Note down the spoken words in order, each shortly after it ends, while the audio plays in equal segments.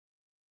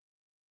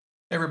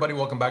Hey everybody,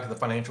 welcome back to the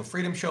Financial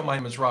Freedom Show. My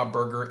name is Rob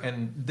Berger,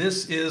 and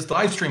this is the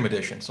live stream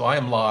edition. So I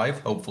am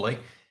live, hopefully,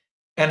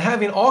 and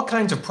having all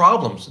kinds of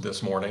problems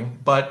this morning,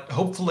 but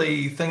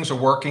hopefully things are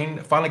working.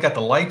 Finally got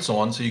the lights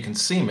on so you can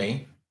see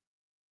me,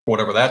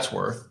 whatever that's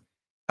worth.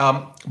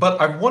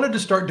 But I wanted to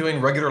start doing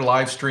regular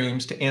live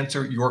streams to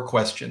answer your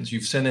questions.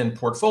 You've sent in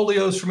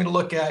portfolios for me to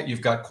look at.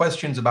 You've got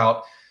questions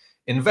about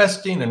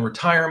investing and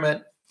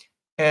retirement.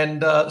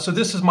 And so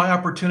this is my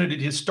opportunity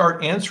to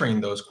start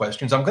answering those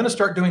questions. I'm going to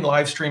start doing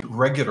live streams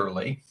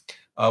regularly.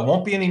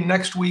 Won't be any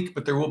next week,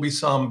 but there will be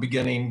some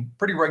beginning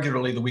pretty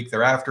regularly the week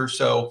thereafter.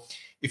 So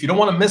if you don't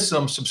want to miss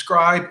them,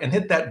 subscribe and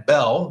hit that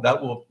bell. That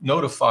will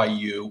notify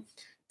you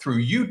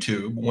through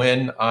YouTube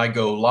when I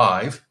go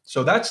live.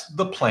 So that's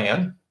the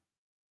plan.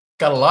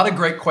 Got a lot of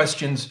great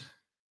questions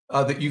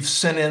that you've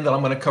sent in that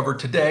I'm going to cover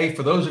today.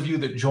 For those of you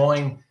that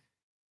join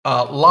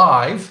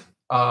live,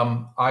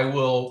 I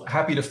will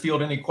happy to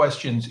field any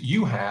questions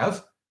you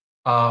have,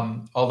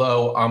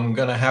 although I'm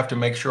going to have to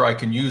make sure I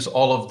can use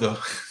all of the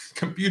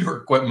computer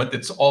equipment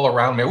that's all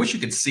around me. I wish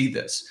you could see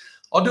this.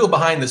 I'll do a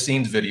behind the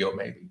scenes video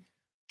maybe.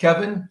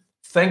 Kevin,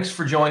 thanks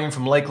for joining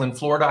from Lakeland,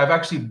 Florida. I've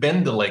actually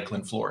been to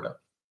Lakeland, Florida.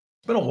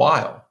 It's been a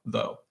while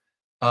though.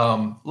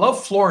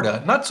 Love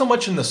Florida, not so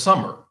much in the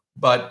summer,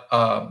 but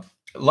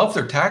love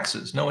their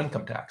taxes, no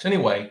income tax.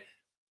 Anyway,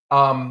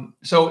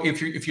 so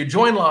if you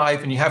join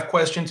live and you have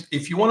questions,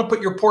 if you want to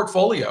put your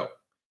portfolio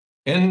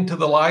into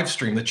the live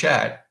stream, the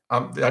chat,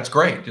 that's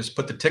great. Just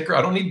put the ticker.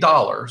 I don't need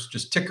dollars,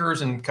 just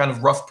tickers and kind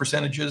of rough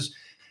percentages.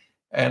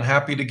 And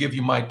happy to give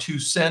you my 2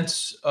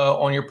 cents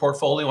on your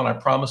portfolio, and I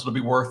promise it'll be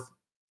worth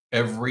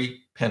every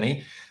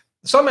penny.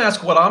 Some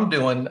ask what I'm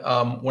doing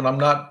when I'm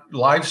not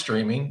live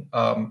streaming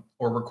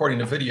or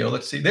recording a video.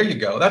 Let's see. There you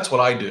go. That's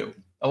what I do.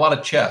 A lot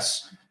of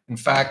chess. In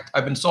fact,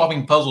 I've been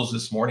solving puzzles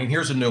this morning.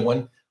 Here's a new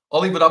one. I'll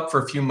leave it up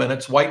for a few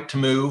minutes. White to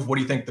move. What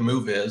do you think the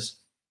move is?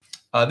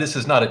 This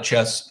is not a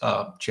chess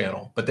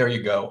channel, but there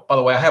you go. By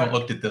the way, I haven't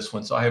looked at this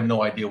one, so I have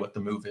no idea what the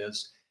move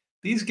is.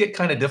 These get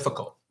kind of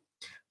difficult.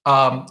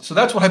 So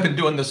that's what I've been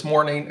doing this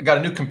morning. I got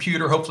a new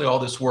computer. Hopefully all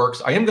this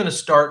works. I am going to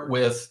start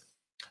with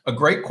a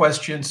great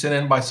question sent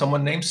in by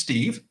someone named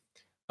Steve,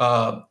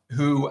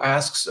 who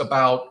asks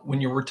about when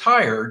you're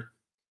retired,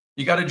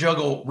 you got to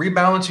juggle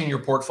rebalancing your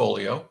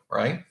portfolio,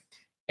 right?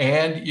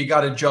 And you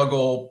got to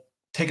juggle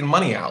taking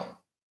money out.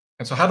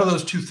 And so how do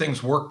those two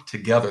things work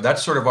together?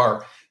 That's sort of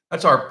our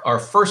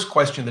first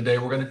question of the day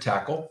we're going to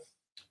tackle.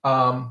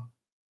 Ari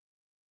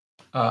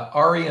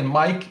and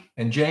Mike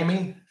and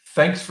Jamie,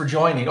 thanks for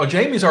joining. Oh,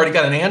 Jamie's already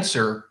got an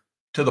answer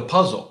to the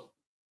puzzle.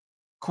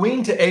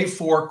 Queen to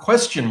A4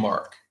 question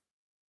mark.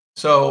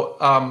 So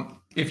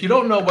if you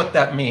don't know what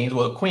that means,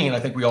 well, queen, I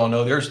think we all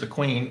know, there's the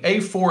queen.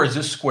 A4 is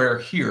this square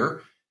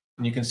here.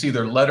 And you can see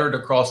they're lettered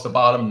across the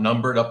bottom,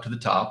 numbered up to the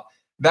top.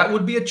 That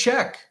would be a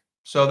check.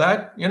 So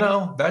that,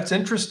 that's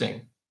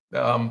interesting.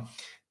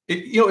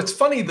 It's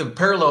funny, the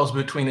parallels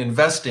between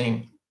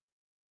investing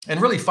and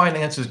really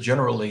finances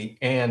generally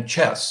and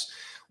chess.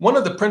 One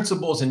of the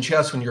principles in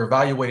chess when you're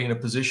evaluating a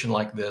position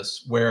like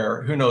this,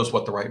 where who knows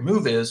what the right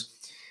move is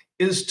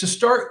to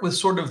start with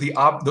sort of the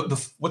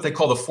what they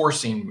call the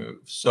forcing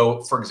moves.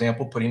 So for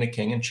example, putting a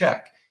king in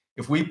check.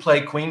 If we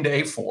play queen to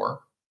A4,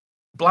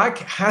 Black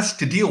has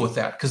to deal with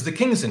that because the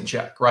king's in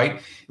check,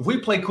 right? If we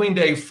play queen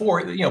to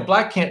A4,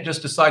 Black can't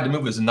just decide to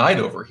move his knight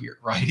over here,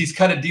 right? He's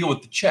got to deal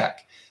with the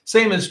check.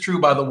 Same is true,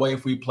 by the way,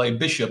 if we play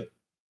bishop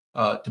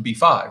to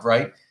B5,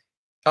 right?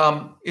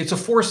 It's a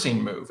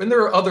forcing move. And there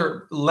are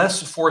other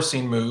less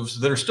forcing moves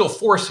that are still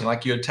forcing,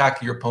 like you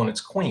attack your opponent's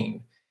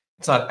queen.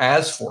 It's not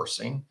as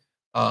forcing,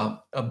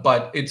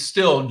 but it's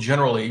still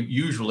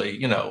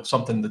usually,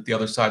 something that the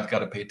other side's got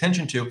to pay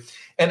attention to.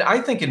 And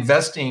I think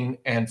investing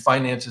and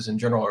finances in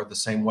general are the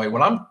same way.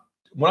 When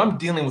I'm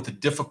dealing with a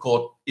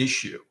difficult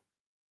issue,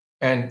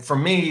 and for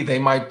me, they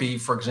might be,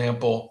 for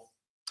example,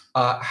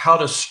 how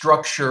to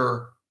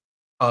structure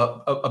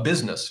a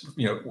business.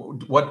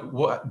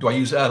 What do I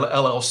use?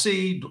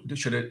 LLC?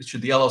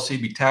 Should the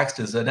LLC be taxed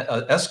as an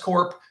S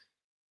corp?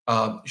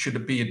 Should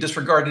it be a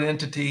disregarded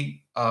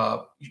entity?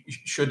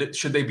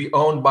 Should they be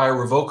owned by a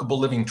revocable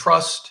living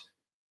trust?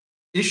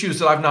 Issues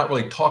that I've not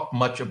really talked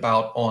much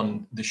about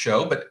on the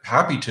show, but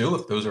happy to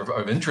if those are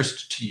of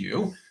interest to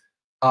you.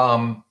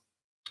 I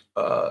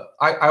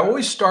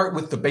always start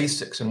with the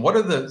basics and what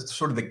are the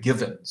sort of the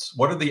givens?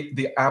 What are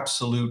the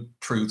absolute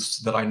truths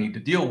that I need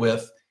to deal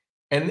with,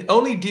 and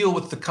only deal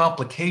with the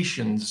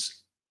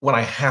complications when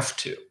I have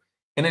to.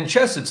 And in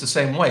chess, it's the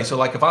same way. So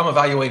like if I'm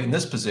evaluating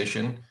this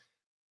position,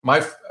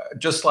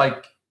 just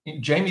like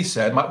Jamie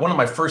said, one of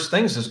my first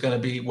things is going to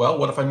be, well,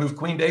 what if I move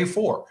queen to A4?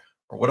 Or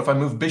what if I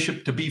move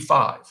bishop to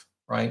B5,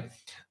 right?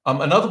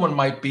 Another one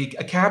might be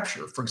a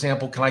capture. For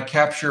example, can I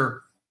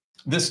capture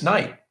this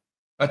knight?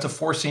 That's a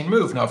forcing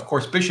move. Now, of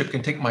course, bishop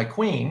can take my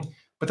queen,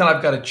 but then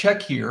I've got a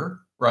check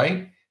here,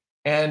 right?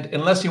 And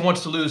unless he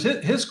wants to lose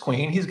his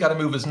queen, he's got to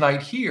move his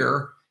knight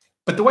here.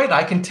 But the way that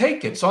I can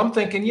take it. So I'm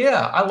thinking,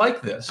 yeah, I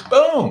like this.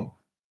 Boom.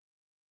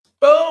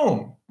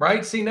 Boom.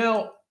 Right? See,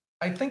 now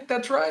I think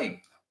that's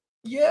right.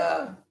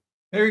 Yeah.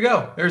 There you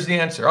go. There's the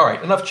answer. All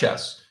right, enough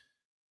chess.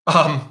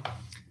 Um,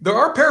 there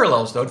are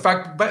parallels, though. In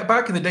fact,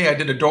 back in the day, I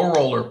did a dough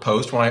roller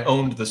post when I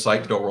owned the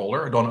site Dough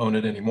Roller. I don't own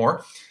it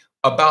anymore.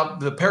 About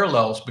the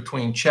parallels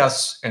between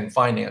chess and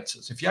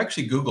finances. If you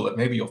actually Google it,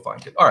 maybe you'll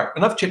find it. All right,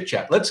 enough chit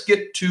chat. Let's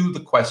get to the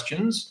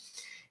questions.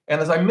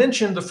 And as I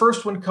mentioned, the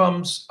first one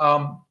comes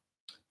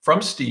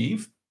from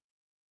Steve.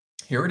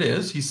 Here it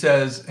is. He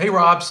says, "Hey,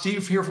 Rob,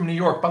 Steve here from New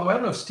York." By the way, I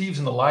don't know if Steve's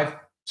in the live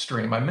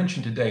stream. I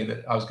mentioned today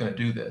that I was going to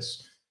do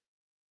this.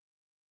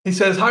 He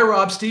says, "Hi,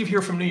 Rob, Steve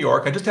here from New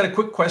York. I just had a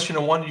quick question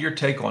and wanted your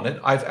take on it.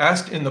 I've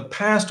asked in the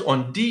past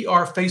on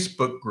DR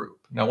Facebook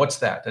group." Now, what's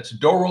that? That's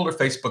Dough Roller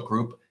Facebook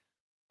group.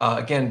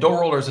 Again, Dough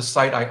Roller is a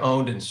site I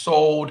owned and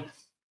sold.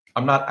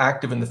 I'm not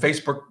active in the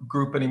Facebook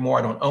group anymore.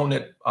 I don't own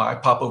it. I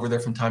pop over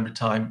there from time to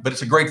time, but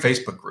it's a great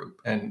Facebook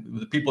group, and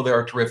the people there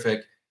are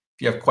terrific.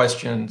 If you have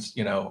questions,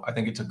 I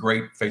think it's a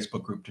great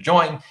Facebook group to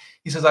join.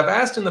 He says, "I've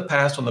asked in the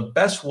past on the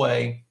best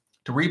way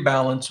to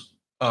rebalance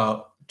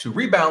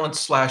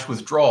 /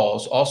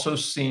 withdrawals. Also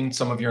seen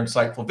some of your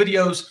insightful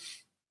videos.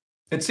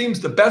 It seems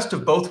the best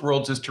of both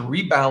worlds is to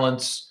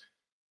rebalance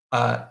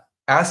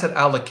asset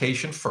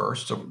allocation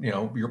first. So,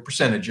 your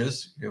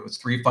percentages, it's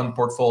 3-fund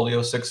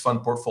portfolio,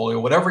 6-fund portfolio,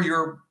 whatever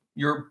your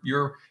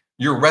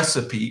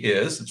recipe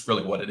is. It's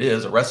really what it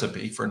is, a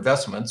recipe for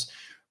investments.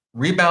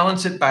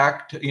 Rebalance it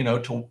back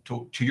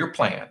to your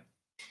plan."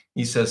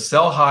 He says,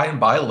 "Sell high and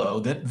buy low,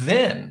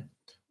 then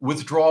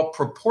withdraw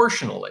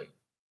proportionally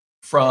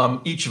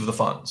from each of the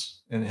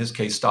funds." In his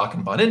case, stock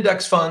and bond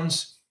index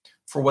funds,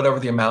 for whatever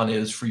the amount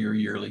is for your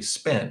yearly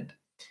spend.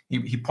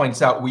 He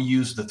points out we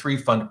use the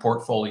 3-fund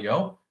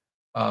portfolio,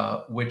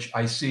 which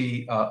I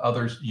see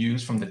others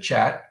use from the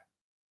chat.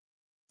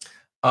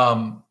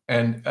 And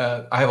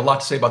I have a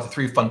lot to say about the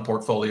 3-fund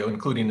portfolio,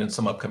 including in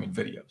some upcoming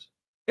videos.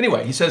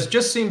 Anyway, he says,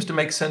 "Just seems to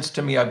make sense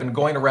to me. I've been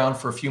going around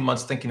for a few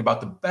months thinking about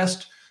the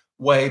best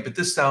way, but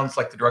this sounds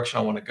like the direction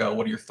I want to go.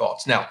 What are your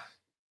thoughts?" Now,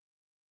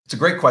 it's a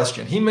great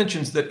question. He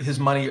mentions that his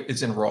money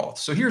is in Roth.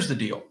 So here's the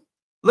deal.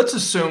 Let's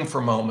assume for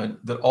a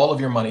moment that all of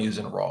your money is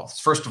in Roths.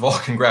 First of all,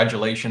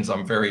 congratulations.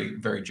 I'm very,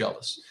 very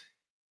jealous.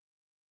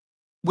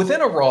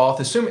 Within a Roth,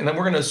 and then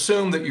we're going to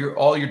assume that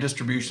all your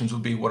distributions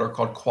will be what are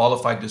called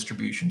qualified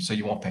distributions, so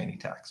you won't pay any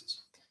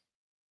taxes.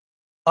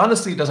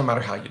 Honestly, it doesn't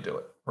matter how you do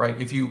it, right?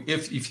 If you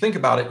think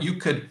about it, you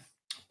could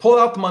pull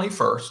out the money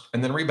first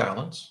and then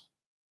rebalance,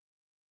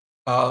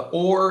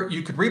 or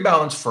you could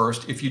rebalance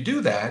first. If you do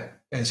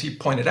that, as he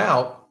pointed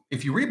out,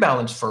 if you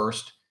rebalance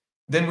first,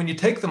 then when you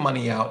take the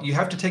money out, you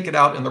have to take it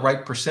out in the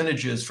right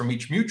percentages from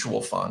each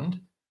mutual fund,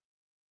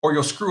 or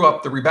you'll screw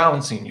up the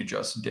rebalancing you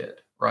just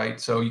did,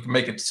 right? So you can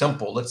make it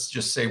simple. Let's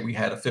just say we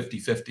had a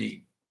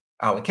 50-50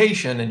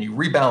 allocation and you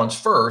rebalance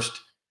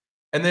first,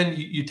 and then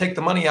you take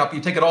the money out, but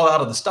you take it all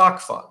out of the stock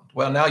fund.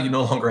 Well, now you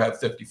no longer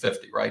have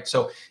 50-50, right?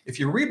 So if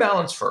you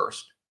rebalance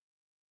first,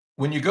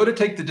 when you go to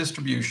take the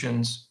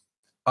distributions,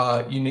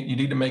 you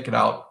need to make it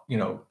out,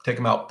 take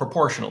them out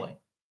proportionally.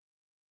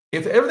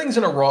 If everything's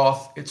in a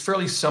Roth, it's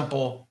fairly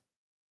simple.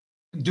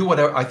 Do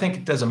whatever. I think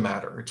it doesn't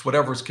matter. It's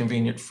whatever is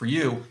convenient for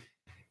you.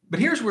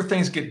 But here's where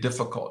things get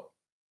difficult.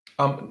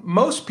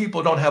 Most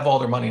people don't have all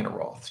their money in a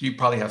Roth. You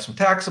probably have some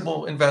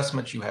taxable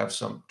investments. You have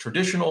some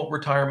traditional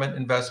retirement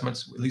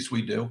investments. At least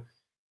we do.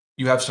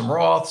 You have some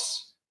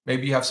Roths.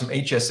 Maybe you have some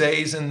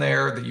HSAs in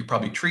there that you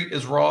probably treat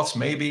as Roths,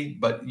 maybe,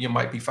 but you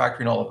might be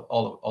factoring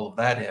all of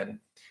that in.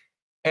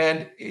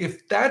 And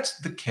if that's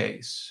the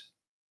case,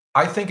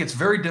 I think it's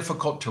very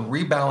difficult to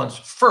rebalance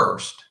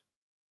first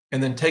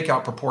and then take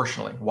out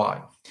proportionally.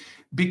 Why?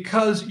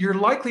 Because you're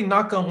likely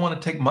not going to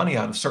want to take money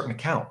out of certain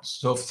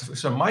accounts. So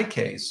in my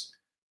case,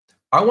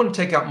 I want to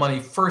take out money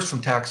first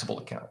from taxable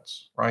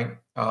accounts, right?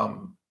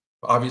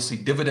 Obviously,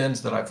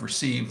 dividends that I've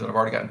received that I've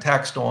already gotten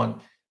taxed on.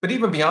 But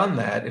even beyond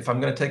that, if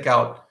I'm going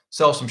to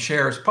sell some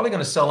shares, probably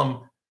going to sell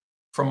them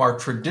from our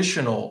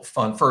traditional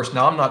fund first.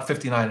 Now, I'm not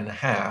 59 and a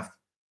half.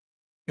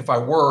 If I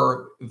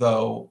were,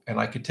 though, and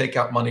I could take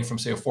out money from,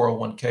 say, a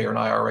 401k or an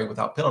IRA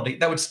without penalty,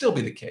 that would still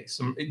be the case.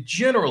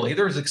 Generally,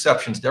 there's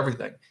exceptions to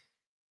everything.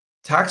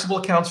 Taxable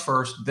accounts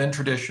first, then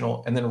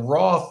traditional, and then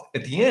Roth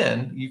at the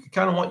end. You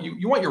kind of want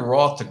you want your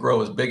Roth to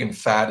grow as big and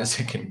fat as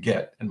it can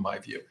get, in my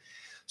view.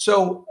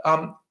 So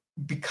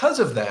because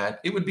of that,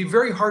 it would be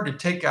very hard to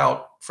take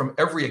out from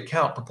every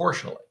account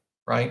proportionally,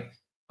 right?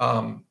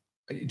 I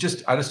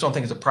just don't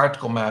think it's a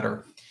practical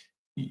matter.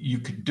 You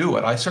could do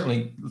it. I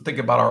certainly think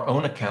about our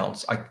own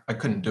accounts. I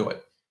couldn't do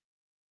it.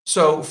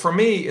 So for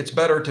me, it's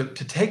better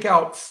to take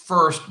out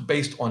first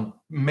based on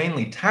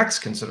mainly tax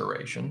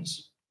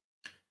considerations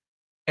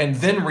and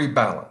then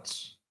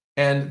rebalance.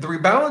 And the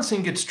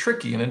rebalancing gets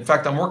tricky. And in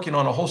fact, I'm working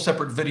on a whole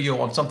separate video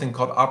on something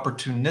called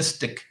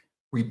opportunistic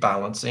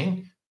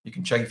rebalancing. You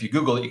can check, if you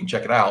Google it, you can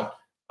check it out.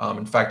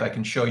 In fact, I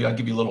can show you, I'll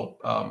give you a little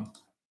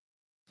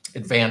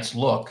advanced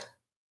look.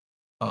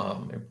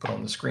 Put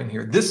on the screen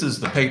here. This is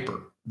the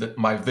paper that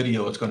my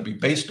video is going to be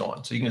based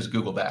on. So you can just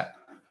Google that.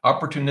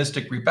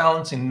 Opportunistic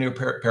Rebalancing, New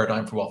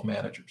Paradigm for Wealth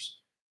Managers.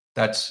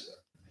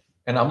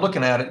 And I'm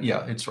looking at it.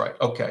 Yeah, it's right.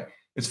 Okay.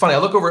 It's funny. I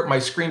look over at my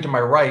screen to my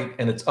right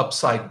and it's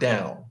upside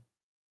down.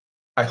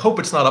 I hope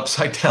it's not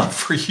upside down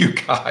for you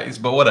guys,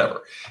 but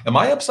whatever. Am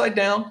I upside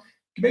down?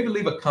 You maybe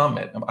leave a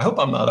comment. I hope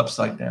I'm not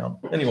upside down.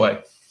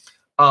 Anyway,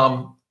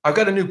 I've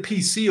got a new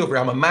PC over here.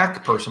 I'm a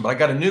Mac person, but I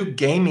got a new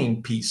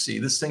gaming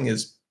PC. This thing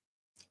is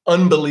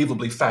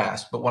unbelievably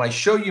fast. But when I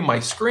show you my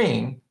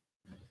screen,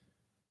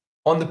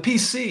 on the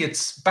PC,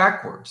 it's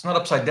backwards, not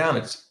upside down.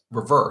 It's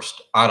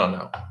reversed. I don't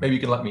know. Maybe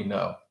you can let me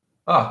know.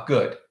 Ah,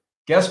 good.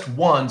 Guest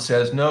one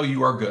says, no,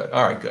 you are good.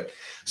 All right, good.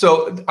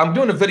 So I'm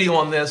doing a video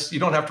on this. You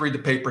don't have to read the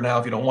paper now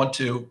if you don't want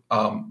to,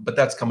 but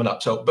that's coming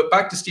up. So, but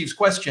back to Steve's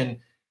question,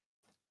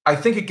 I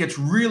think it gets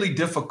really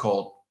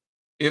difficult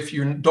if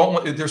you don't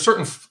want, there's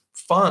certain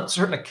funds,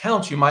 certain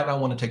accounts you might not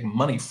want to take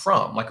money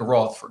from, like a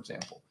Roth, for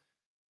example,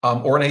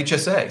 or an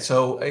HSA.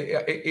 So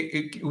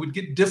it would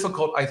get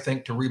difficult, I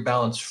think, to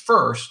rebalance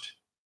first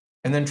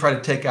and then try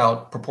to take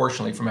out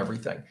proportionally from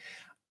everything.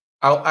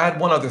 I'll add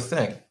one other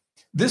thing.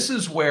 This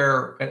is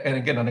where, and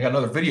again, I got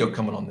another video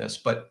coming on this,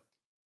 but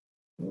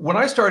when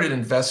I started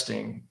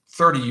investing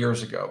 30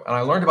 years ago, and I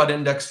learned about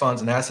index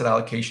funds and asset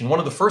allocation, one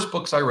of the first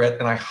books I read,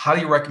 and I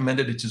highly recommend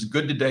it, it's as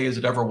good today as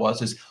it ever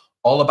was, is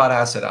All About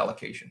Asset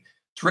Allocation.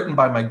 It's written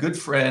by my good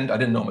friend, I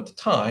didn't know him at the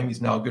time,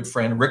 he's now a good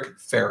friend, Rick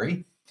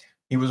Ferry.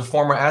 He was a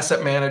former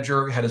asset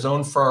manager, had his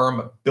own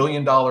firm, $1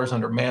 billion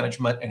under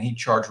management, and he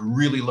charged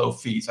really low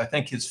fees. I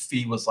think his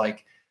fee was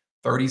like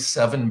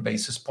 37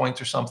 basis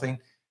points or something.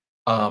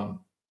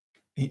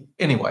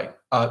 Anyway,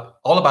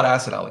 All About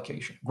Asset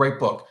Allocation, great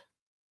book.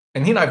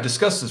 And he and I have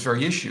discussed this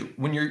very issue.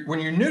 When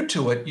you're new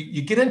to it,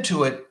 you get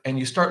into it and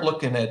you start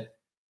looking at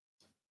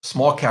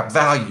small cap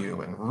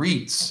value and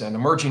REITs and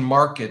emerging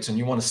markets, and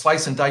you want to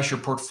slice and dice your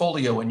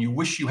portfolio, and you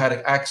wish you had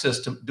access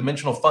to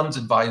Dimensional Funds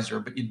Advisor,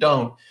 but you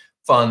don't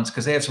funds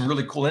because they have some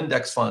really cool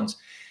index funds.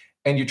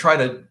 And you try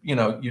to,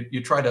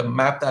 you try to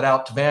map that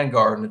out to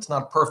Vanguard, and it's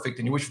not perfect.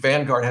 And you wish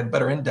Vanguard had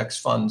better index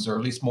funds, or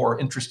at least more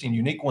interesting,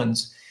 unique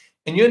ones.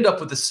 And you end up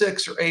with a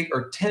 6 or 8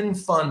 or 10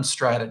 fund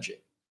strategy.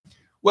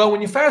 Well,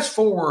 when you fast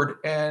forward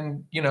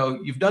and,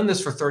 you've done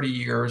this for 30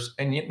 years,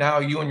 and now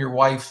you and your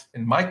wife,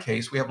 in my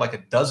case, we have like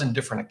a dozen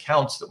different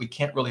accounts that we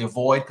can't really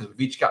avoid because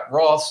we've each got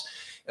Roths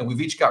and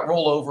we've each got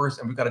rollovers,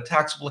 and we've got a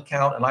taxable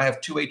account, and I have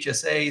 2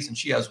 HSAs and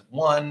she has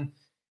 1,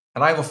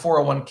 and I have a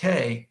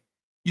 401k.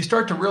 You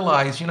start to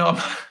realize,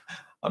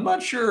 I'm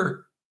not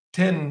sure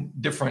 10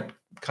 different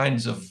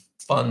kinds of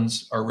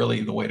funds are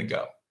really the way to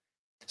go.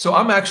 So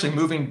I'm actually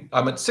moving,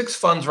 I'm at 6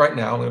 funds right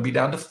now. I'm going to be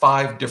down to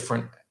 5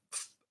 different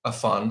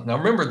funds. Now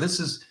remember, this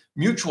is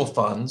mutual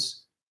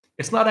funds.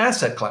 It's not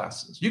asset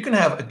classes. You can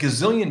have a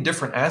gazillion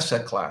different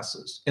asset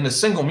classes in a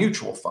single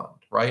mutual fund,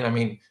 right? I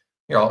mean,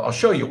 here, I'll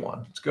show you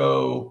one. Let's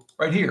go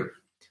right here.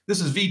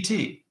 This is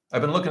VT.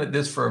 I've been looking at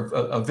this for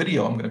a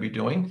video I'm going to be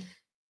doing.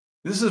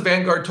 This is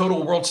Vanguard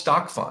Total World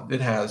Stock Fund.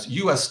 It has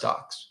US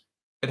stocks.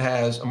 It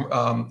has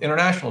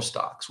international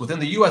stocks. Within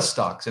the US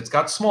stocks, it's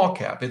got small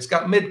cap, it's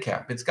got mid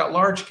cap, it's got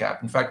large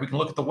cap. In fact, we can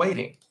look at the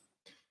weighting.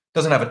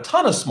 Doesn't have a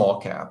ton of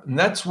small cap, and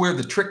that's where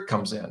the trick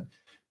comes in.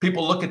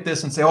 People look at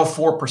this and say, oh,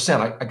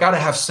 4%, I got to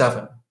have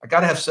 7. I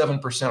got to have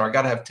 7%, or I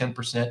got to have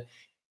 10%.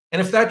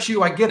 And if that's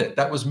you, I get it.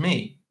 That was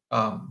me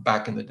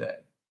back in the day.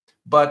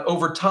 But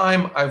over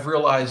time, I've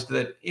realized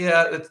that,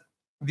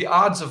 the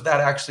odds of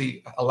that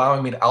actually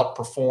allowing me to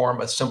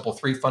outperform a simple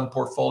 3-fund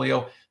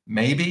portfolio,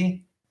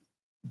 maybe,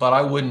 but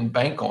I wouldn't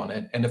bank on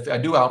it. And if I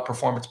do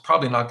outperform, it's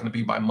probably not going to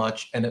be by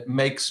much. And it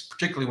makes,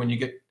 particularly when you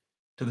get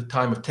to the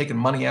time of taking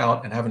money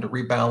out and having to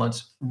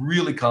rebalance,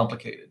 really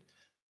complicated.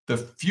 The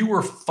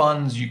fewer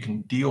funds you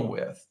can deal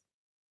with,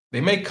 they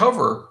may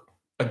cover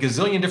a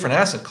gazillion different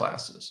asset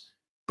classes,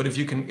 but if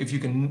you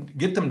can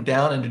get them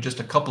down into just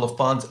a couple of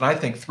funds, and I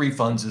think 3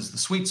 funds is the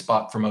sweet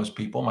spot for most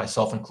people,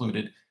 myself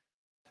included,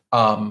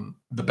 the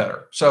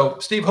better. So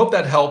Steve, hope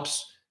that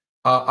helps.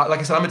 Like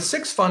I said, I'm at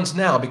 6 funds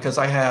now because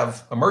I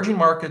have emerging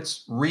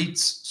markets,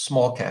 REITs,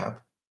 small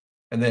cap,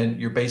 and then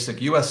your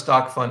basic US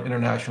stock fund,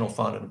 international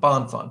fund, and a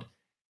bond fund.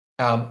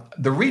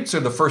 The REITs are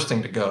the first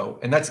thing to go,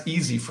 and that's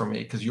easy for me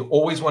because you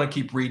always want to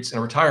keep REITs in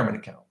a retirement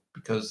account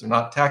because they're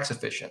not tax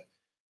efficient.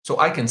 So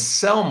I can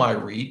sell my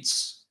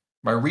REITs,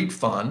 my REIT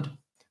fund,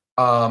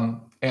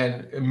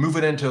 and move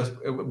it into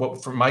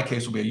what, for my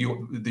case, will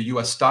be the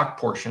US stock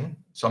portion.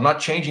 So I'm not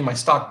changing my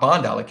stock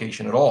bond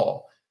allocation at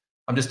all.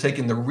 I'm just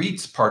taking the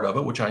REITs part of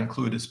it, which I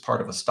include as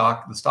part of the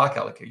stock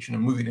allocation,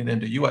 and moving it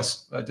into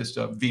US, just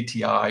a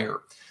VTI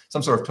or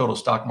some sort of total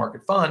stock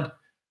market fund.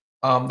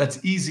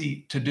 That's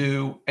easy to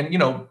do. And,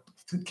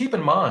 keep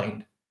in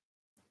mind,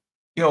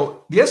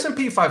 the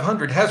S&P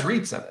 500 has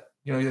REITs in it.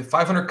 You have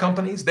 500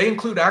 companies, they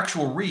include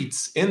actual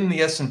REITs in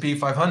the S&P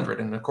 500.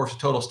 And of course, the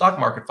total stock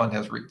market fund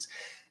has REITs.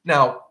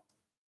 Now,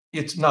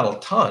 it's not a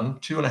ton,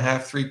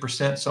 2.5%,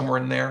 3%,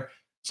 somewhere in there.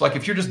 It's like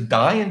if you're just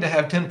dying to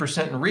have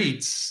 10% in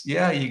REITs,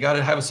 yeah, you got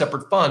to have a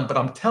separate fund, but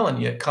I'm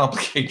telling you, it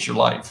complicates your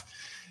life.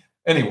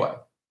 Anyway,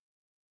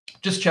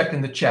 just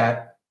checking the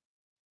chat.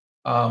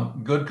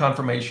 Good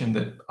confirmation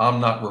that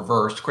I'm not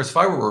reversed. Of course, if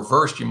I were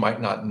reversed, you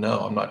might not know.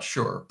 I'm not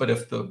sure. But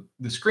if the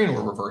screen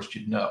were reversed,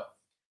 you'd know.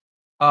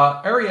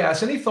 Ari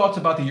asks, any thoughts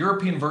about the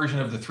European version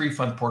of the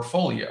 3-fund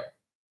portfolio?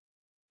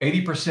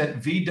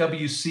 80%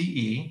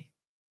 VWCE,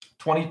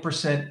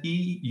 20%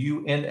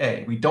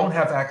 EUNA. We don't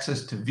have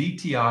access to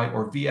VTI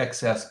or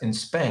VXS in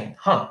Spain.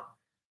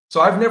 So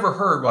I've never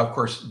heard, well, of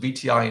course,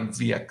 VTI and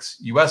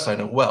VXUS I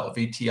know well.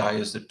 VTI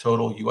is the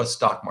total US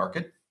stock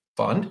market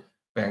fund.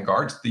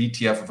 Vanguard's the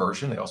ETF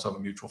version. They also have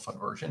a mutual fund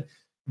version.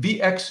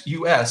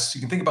 VXUS,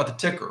 you can think about the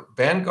ticker.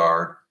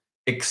 Vanguard,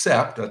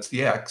 except, that's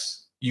the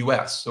X,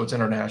 US, so it's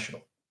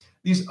international.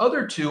 These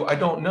other two, I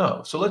don't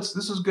know. So this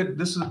is good.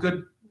 This is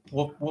good.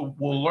 We'll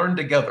learn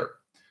together.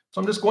 So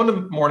I'm just going to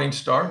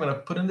Morningstar. I'm going to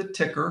put in the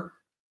ticker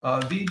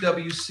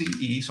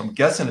VWCE. So I'm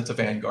guessing it's a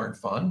Vanguard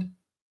fund,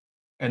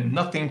 and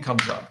nothing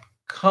comes up.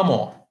 Come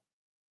on,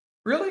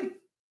 really?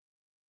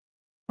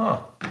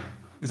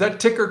 Is that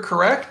ticker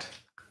correct?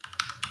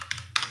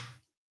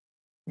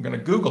 I'm going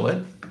to Google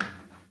it.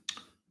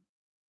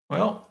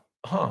 Well,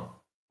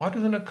 why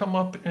doesn't it come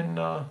up in?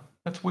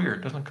 That's weird.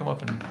 It doesn't come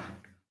up in.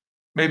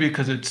 Maybe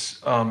because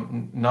it's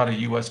not a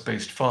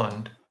US-based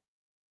fund.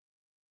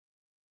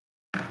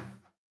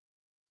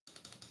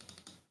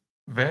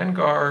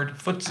 Vanguard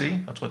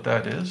FTSE, that's what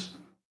that is.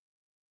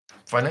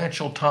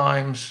 Financial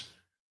Times,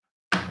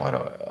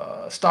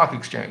 stock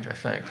exchange, I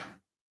think.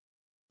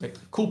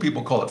 Cool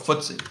people call it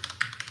FTSE.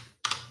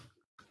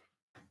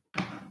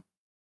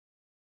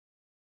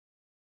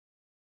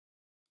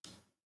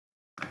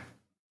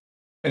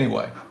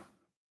 Anyway,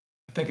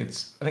 I think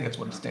it's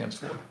what it stands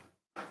for.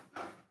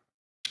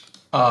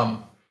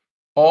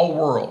 All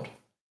world.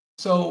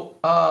 So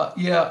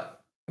yeah,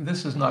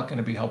 this is not going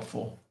to be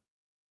helpful.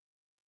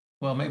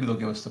 Well, maybe they'll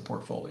give us the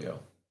portfolio.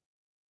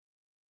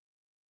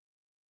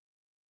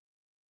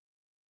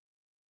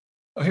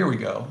 Oh, here we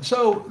go.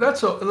 So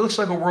it looks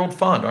like a world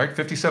fund, right?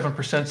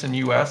 57% in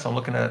US. I'm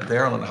looking at it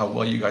there. I don't know how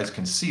well you guys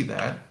can see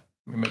that.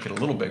 Let me make it a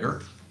little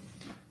bigger.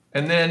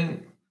 And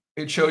then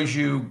it shows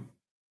you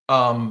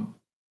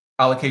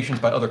allocations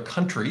by other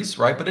countries,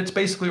 right? But it's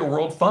basically a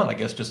world fund, I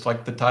guess, just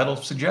like the title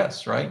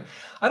suggests, right?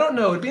 I don't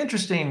know. It'd be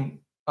interesting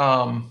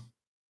to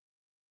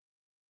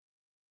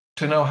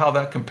know how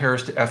that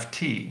compares to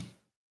FT.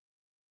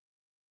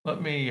 Let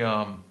me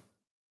go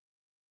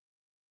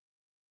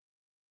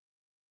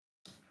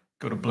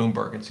to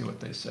Bloomberg and see what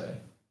they say.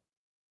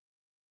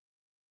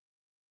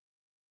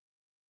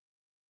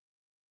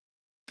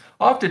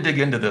 I'll have to dig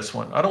into this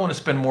one. I don't want to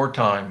spend more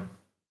time.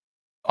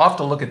 I'll have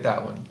to look at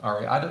that one. All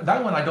right,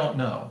 that one I don't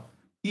know.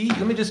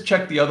 Let me just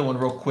check the other one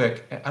real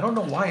quick. I don't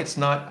know why it's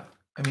not.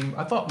 I mean,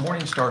 I thought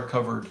Morningstar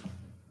covered.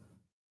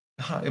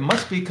 It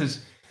must be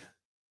because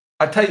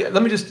I tell you.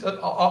 Let me just.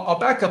 I'll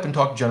back up and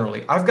talk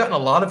generally. I've gotten a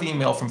lot of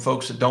email from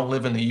folks that don't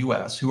live in the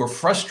U.S. who are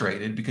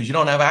frustrated because you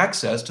don't have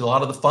access to a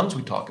lot of the funds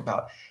we talk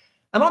about.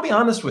 And I'll be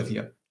honest with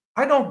you,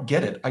 I don't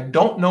get it. I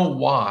don't know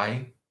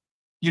why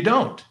you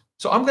don't.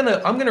 So I'm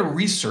gonna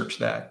research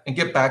that and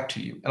get back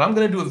to you. And I'm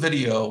gonna do a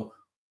video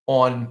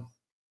on,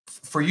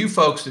 for you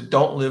folks that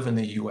don't live in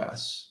the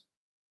U.S.,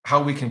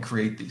 how we can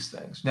create these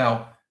things.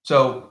 Now,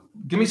 so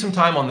give me some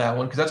time on that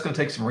one because that's going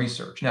to take some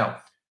research.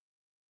 Now,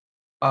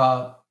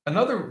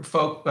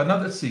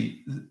 let's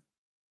see,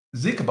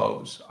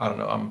 Zikabos, I don't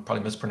know, I'm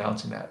probably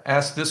mispronouncing that,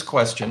 asked this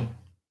question.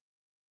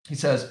 He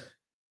says,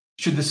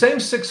 should the same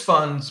 6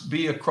 funds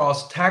be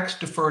across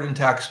tax-deferred and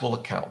taxable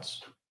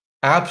accounts?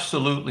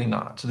 Absolutely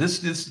not. So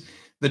this is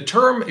the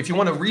term, if you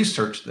want to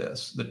research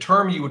this, the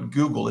term you would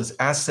Google is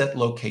asset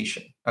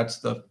location. That's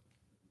the,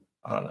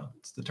 I don't know,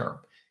 it's the term.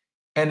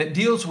 And it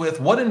deals with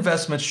what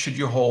investments should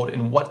you hold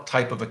in what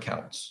type of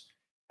accounts.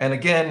 And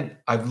again,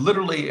 I've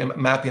literally am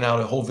mapping out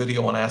a whole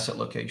video on asset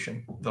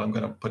location that I'm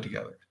going to put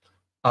together.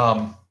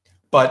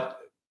 But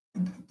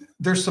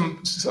there's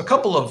a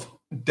couple of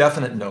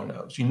definite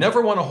no-nos. You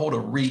never want to hold a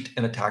REIT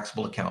in a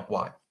taxable account.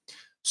 Why?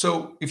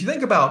 So if you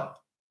think about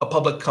a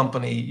public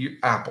company,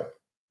 Apple,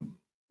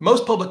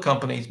 most public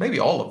companies, maybe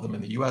all of them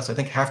in the US, I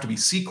think have to be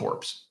C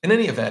Corps. In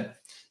any event,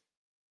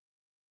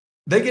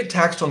 they get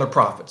taxed on their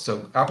profits.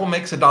 So Apple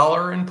makes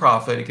 $1 in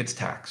profit, it gets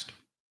taxed.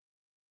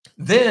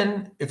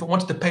 Then if it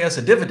wants to pay us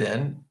a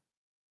dividend,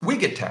 we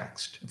get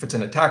taxed. If it's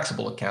in a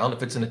taxable account,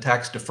 if it's in a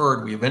tax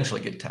deferred, we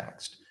eventually get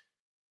taxed.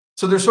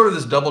 So there's sort of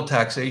this double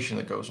taxation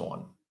that goes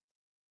on.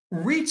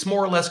 REITs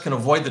more or less can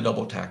avoid the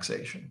double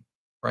taxation,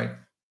 right?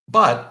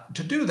 But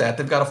to do that,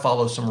 they've got to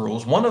follow some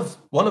rules. One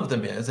of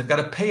them is they've got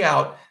to pay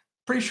out,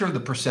 pretty sure the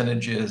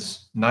percentage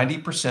is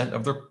 90%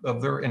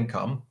 of their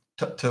income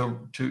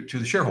to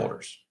the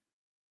shareholders.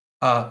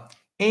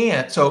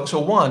 And so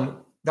one,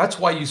 that's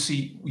why you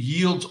see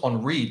yields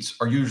on REITs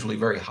are usually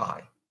very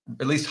high,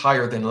 at least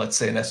higher than, let's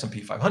say, an S&P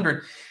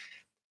 500.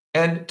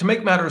 And to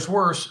make matters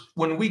worse,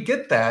 when we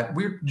get that,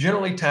 we're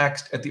generally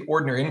taxed at the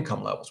ordinary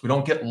income levels. We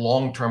don't get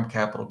long-term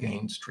capital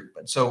gains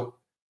treatment. So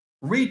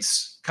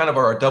REITs kind of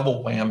are a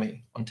double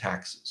whammy on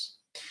taxes.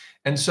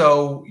 And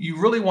so you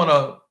really want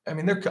to, I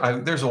mean,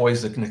 there's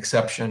always an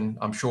exception,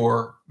 I'm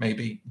sure,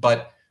 maybe,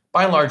 but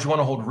by and large, you want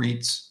to hold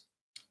REITs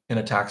in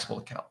a taxable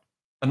account.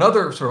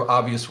 Another sort of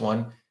obvious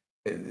one,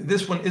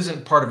 this one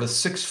isn't part of a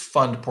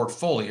 6-fund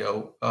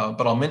portfolio,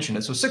 but I'll mention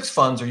it. So 6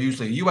 funds are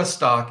usually a US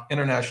stock,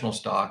 international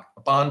stock,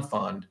 a bond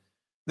fund.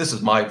 This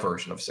is my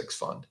version of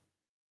 6-fund.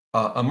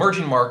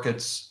 emerging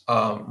markets,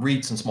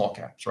 REITs, and small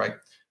caps, right?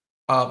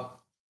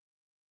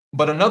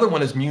 But another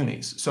one is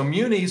munis. So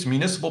munis,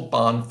 municipal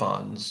bond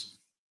funds,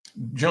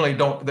 generally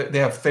they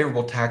have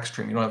favorable tax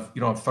treatment.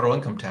 You don't have federal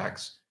income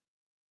tax.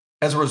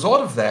 As a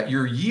result of that,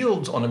 your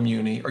yields on a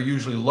muni are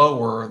usually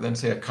lower than,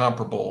 say, a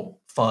comparable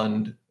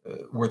fund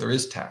where there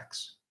is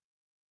tax.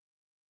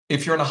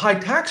 If you're in a high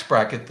tax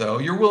bracket, though,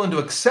 you're willing to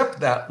accept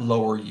that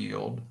lower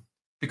yield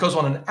because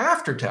on an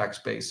after-tax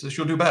basis,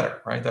 you'll do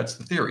better, right? That's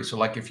the theory. So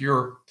like if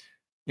you're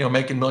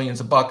making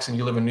millions of bucks and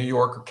you live in New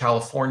York or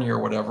California or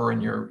whatever,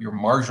 and your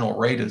marginal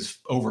rate is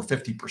over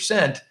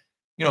 50%,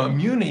 a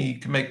muni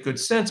can make good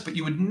sense, but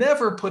you would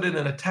never put it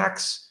in a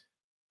tax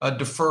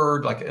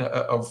deferred, like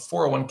a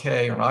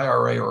 401k or an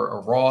IRA or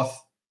a Roth,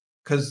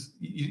 because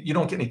you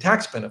don't get any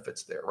tax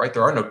benefits there, right?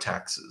 There are no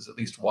taxes, at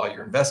least while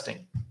you're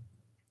investing.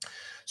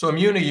 So a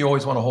muni, you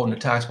always want to hold in a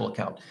taxable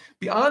account.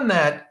 Beyond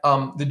that,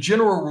 the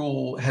general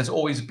rule has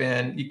always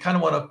been you kind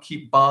of want to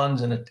keep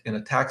bonds in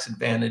a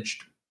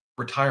tax-advantaged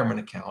retirement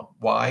account.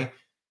 Why?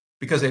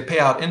 Because they pay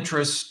out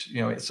interest,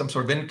 some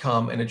sort of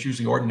income, and it's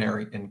usually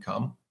ordinary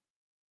income.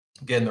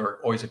 Again, there are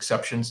always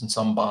exceptions, and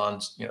some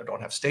bonds,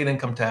 don't have state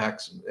income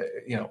tax,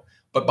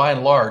 but by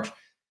and large,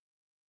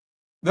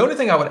 the only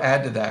thing I would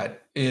add to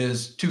that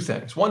is two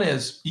things. One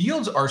is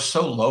yields are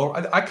so low.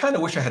 I kind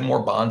of wish I had more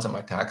bonds in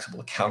my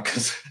taxable account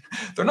because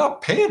they're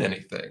not paying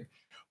anything.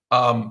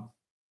 So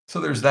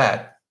there's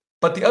that.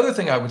 But the other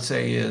thing I would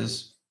say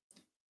is,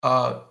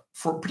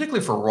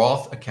 particularly for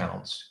Roth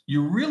accounts,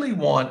 you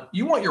want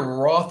your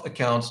Roth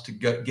accounts to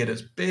get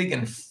as big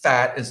and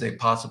fat as they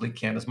possibly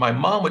can. As my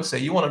mom would say,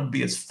 you want them to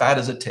be as fat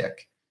as a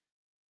tick.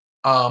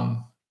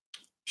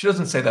 She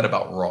doesn't say that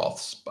about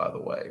Roths, by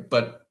the way,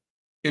 but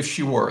if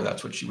she were,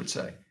 that's what she would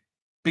say,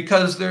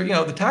 because they're,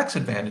 the tax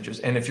advantages.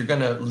 And if you're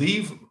going to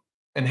leave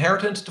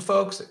inheritance to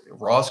folks,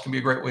 Roths can be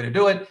a great way to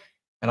do it.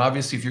 And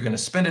obviously, if you're going to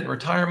spend it in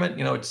retirement,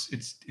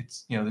 it's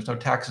there's no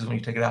taxes when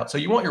you take it out. So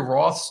you want your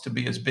Roths to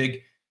be as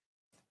big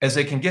as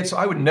they can get. So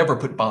I would never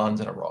put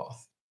bonds in a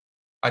Roth.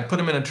 I'd put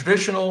them in a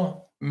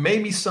traditional,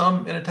 maybe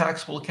some in a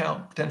taxable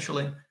account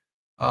potentially.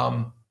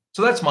 So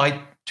that's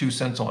my 2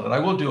 cents on it. I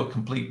will do a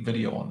complete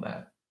video on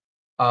that.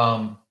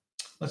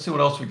 Let's see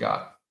what else we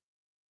got.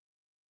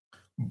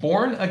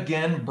 Born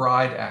Again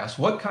Bride asks,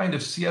 what kind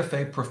of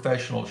CFA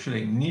professional should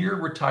a near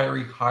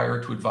retiree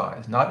hire to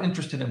advise? Not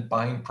interested in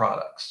buying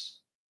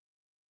products.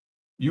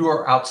 You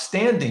are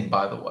outstanding,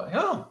 by the way.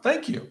 Oh,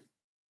 thank you.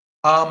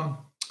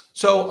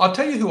 So I'll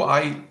tell you who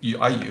I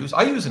use.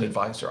 I use an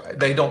advisor.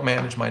 They don't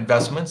manage my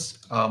investments.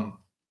 And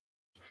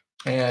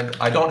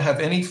I don't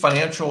have any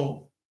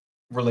financial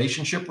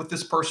relationship with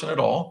this person at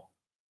all.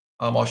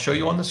 I'll show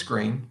you on the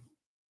screen.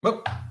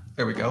 Oh,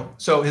 there we go.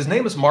 So his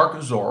name is Mark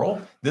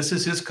Zorel. This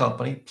is his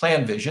company,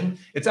 Plan Vision.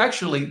 It's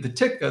actually the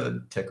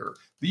ticker.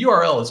 The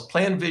URL is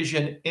Plan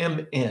Vision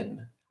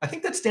MN. I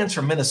think that stands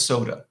for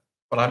Minnesota,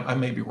 but I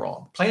may be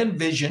wrong.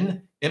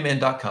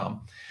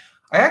 PlanVisionMN.com.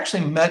 I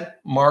actually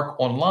met Mark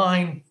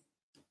online.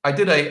 I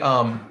did a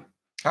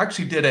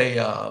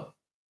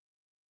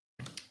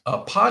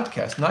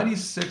podcast,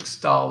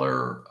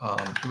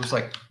 $96. It was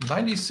like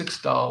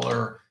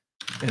 $96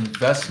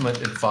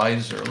 investment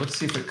advisor. Let's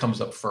see if it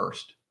comes up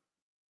first.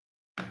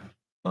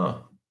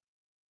 Dough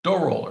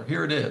roller,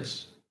 here it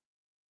is.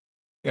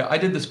 Yeah, I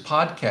did this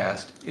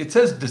podcast. It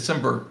says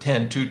December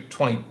 10,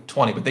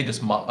 2020, but they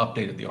just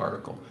updated the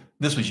article.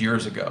 This was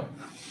years ago.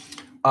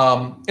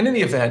 And in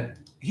the event,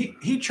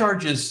 he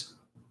charges,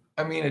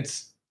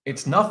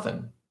 it's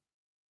nothing.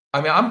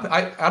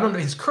 I don't know,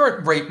 his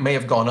current rate may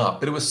have gone up,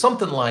 but it was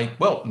something like,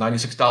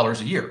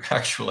 $96 a year,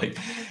 actually.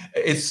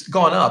 It's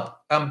gone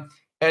up.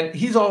 And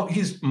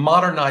he's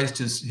modernized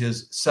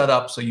his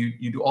setup. So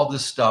you do all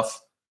this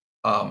stuff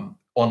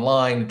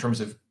online in terms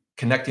of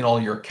connecting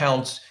all your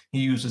accounts. He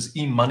uses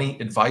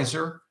eMoney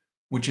Advisor,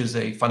 which is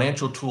a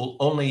financial tool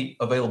only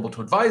available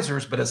to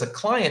advisors, but as a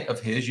client of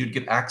his, you'd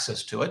get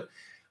access to it.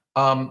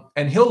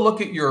 And he'll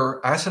look at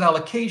your asset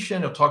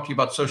allocation. He'll talk to you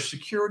about Social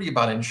Security,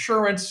 about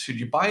insurance. Should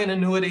you buy an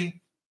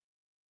annuity?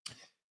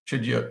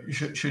 Should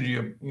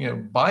you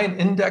buy an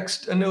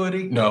indexed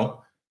annuity?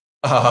 No,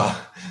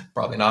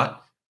 probably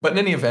not. But in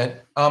any event,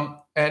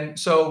 and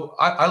so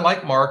I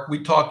like Mark.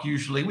 We talk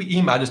usually.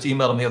 I just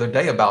emailed him the other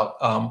day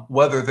about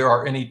whether there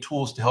are any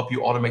tools to help you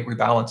automate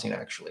rebalancing,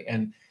 actually.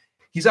 And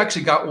he's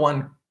actually got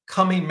one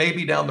coming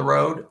maybe down the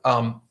road.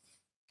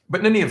 But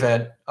in any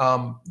event,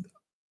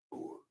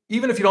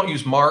 even if you don't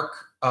use Mark,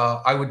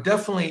 I would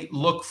definitely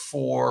look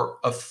for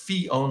a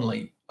fee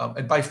only.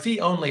 And by fee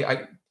only,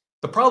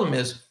 the problem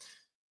is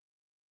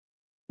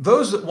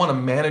those that want to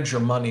manage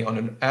your money on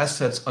an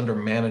assets under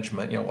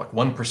management, like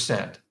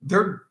 1%,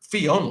 they're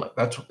fee only.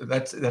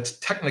 That's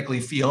technically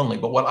fee only.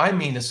 But what I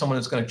mean is someone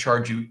that's going to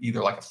charge you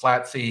either like a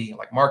flat fee,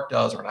 like Mark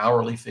does, or an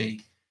hourly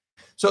fee.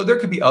 So there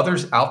could be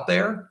others out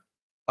there.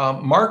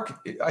 Mark,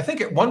 I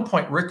think at one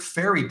point Rick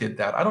Ferry did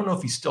that. I don't know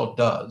if he still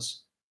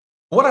does.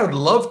 What I would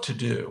love to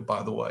do,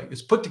 by the way,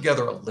 is put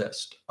together a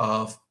list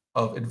of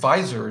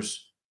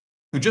advisors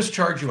who just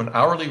charge you an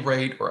hourly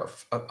rate or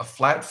a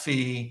flat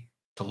fee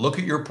to look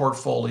at your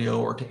portfolio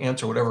or to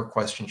answer whatever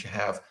questions you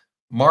have.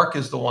 Mark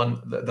is the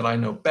one that I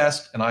know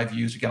best, and I've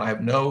used. Again, I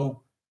have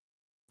no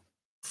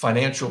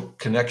financial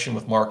connection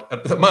with Mark.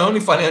 My only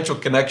financial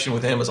connection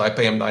with him is I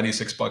pay him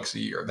 $96 a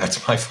year.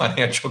 That's my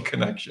financial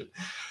connection.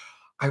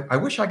 I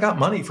wish I got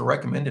money for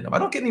recommending him. I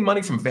don't get any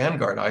money from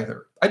Vanguard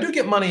either. I do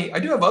get money. I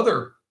do have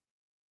other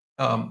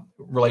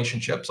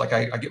relationships. Like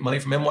I get money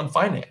from M1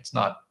 Finance,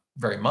 not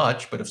very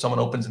much, but if someone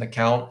opens an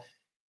account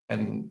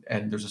and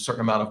there's a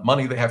certain amount of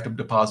money they have to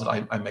deposit,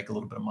 I make a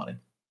little bit of money.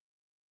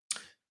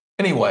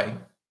 Anyway,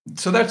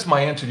 so that's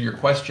my answer to your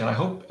question. I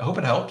hope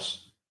it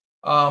helps.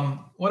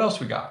 What else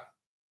we got?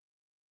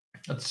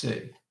 Let's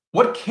see.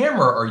 What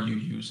camera are you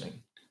using?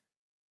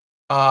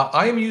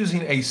 I am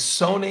using a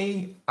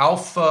Sony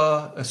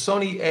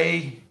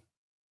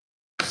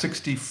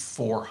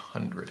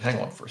A6400. Hang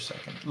on for a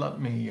second.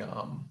 Let me.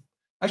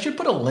 I should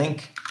put a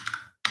link.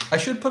 I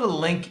should put a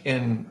link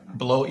in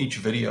below each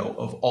video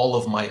of all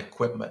of my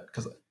equipment,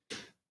 because.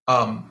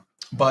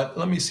 But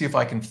let me see if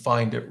I can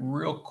find it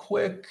real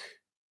quick.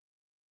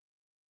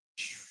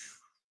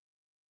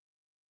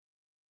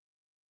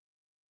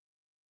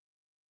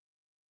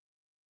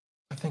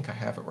 I think I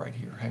have it right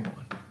here. Hang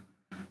on.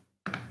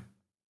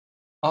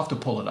 I'll have to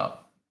pull it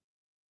up.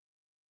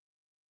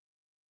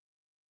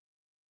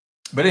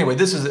 But anyway,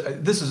 this is a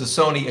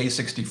Sony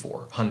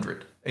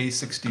A6400.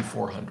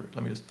 A6400.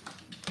 Let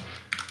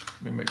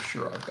me make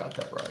sure I've got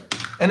that right.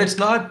 And it's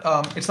not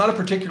a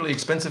particularly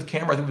expensive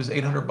camera. I think it was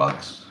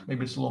 $800.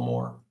 Maybe it's a little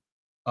more.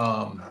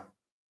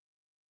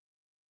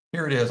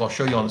 Here it is. I'll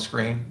show you on the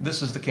screen.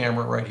 This is the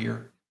camera right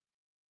here.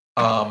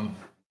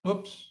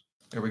 Whoops.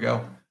 There we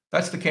go.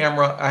 That's the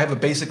camera. I have a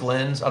basic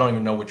lens. I don't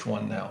even know which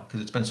one now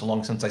because it's been so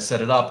long since I set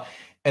it up.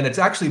 And it's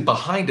actually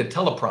behind a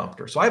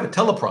teleprompter. So I have a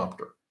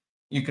teleprompter.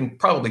 You can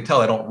probably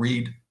tell I don't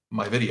read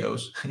my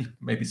videos.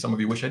 Maybe some of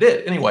you wish I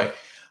did. Anyway,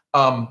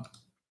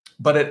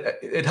 but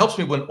it helps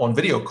me when on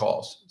video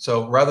calls.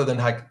 So rather than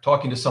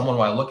talking to someone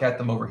while I look at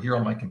them over here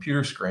on my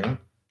computer screen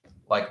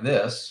like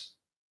this,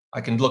 I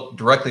can look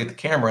directly at the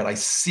camera and I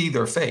see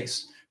their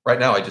face. Right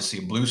now, I just see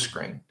a blue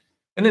screen.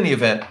 In any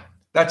event,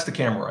 that's the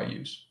camera I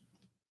use.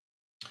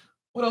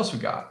 What else we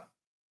got?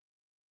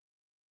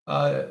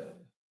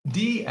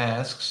 D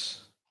asks,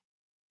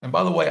 and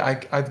by the way,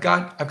 I've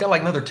got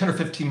like another 10 or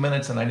 15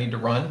 minutes and I need to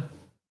run,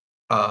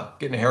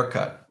 getting a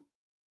haircut.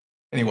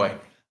 Anyway,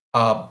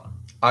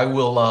 I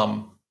will,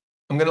 I'm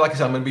gonna, like I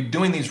said, I'm gonna be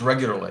doing these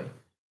regularly,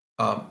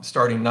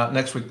 starting not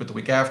next week, but the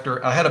week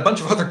after. I had a bunch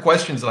of other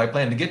questions that I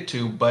plan to get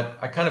to, but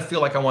I kind of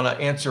feel like I wanna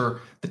answer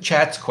the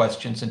chat's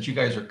questions since you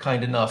guys are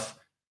kind enough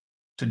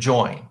to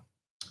join.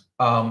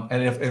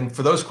 And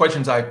for those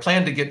questions I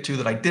plan to get to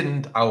that I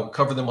didn't, I'll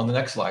cover them on the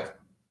next live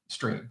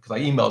stream because I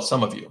emailed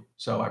some of you,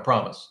 so I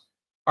promise.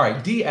 All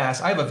right, D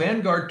asks, I have a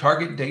Vanguard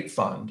target date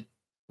fund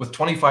with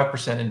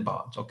 25% in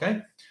bonds,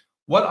 okay?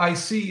 What I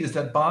see is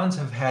that bonds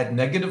have had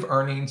negative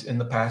earnings in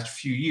the past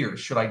few years.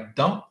 Should I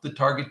dump the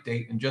target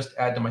date and just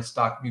add to my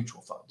stock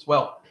mutual funds?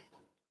 Well,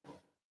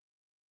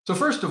 so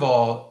first of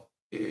all,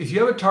 if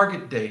you have a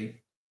target date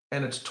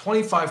and it's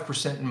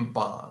 25% in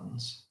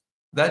bonds,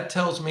 that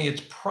tells me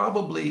it's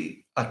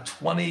probably a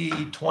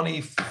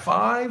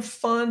 2025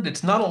 fund.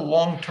 It's not a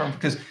long-term,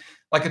 because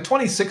like a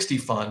 2060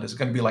 fund is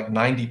going to be like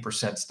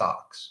 90%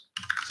 stocks.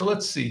 So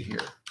let's see here.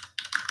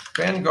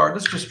 Vanguard,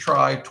 let's just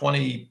try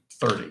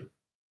 2030.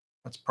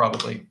 That's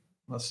probably,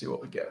 let's see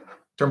what we get. In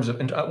terms of,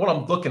 what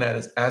I'm looking at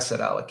is asset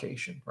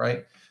allocation,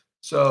 right?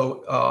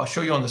 So I'll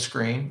show you on the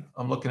screen.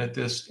 I'm looking at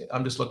this.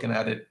 I'm just looking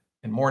at it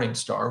in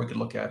Morningstar. We could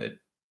look at it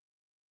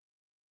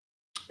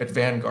at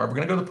Vanguard. We're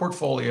going to go to the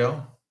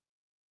portfolio.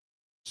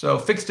 So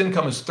fixed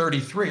income is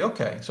 33.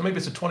 Okay, so maybe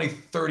it's a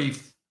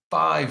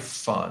 2035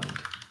 fund.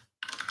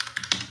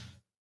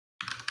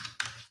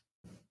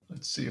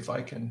 Let's see if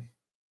I can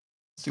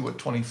see what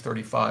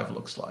 2035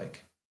 looks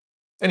like.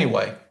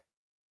 Anyway,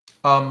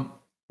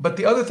 but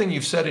the other thing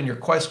you've said in your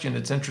question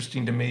that's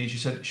interesting to me is you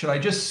said, should I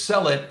just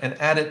sell it and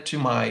add it to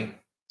my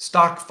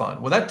stock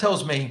fund? Well, that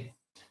tells me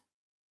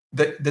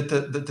that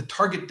the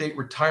target date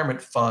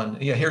retirement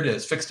fund, yeah, here it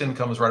is, fixed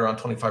income is right around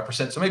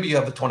 25%. So maybe you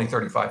have the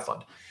 2035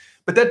 fund.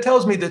 But that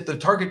tells me that the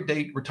target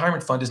date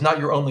retirement fund is not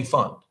your only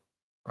fund,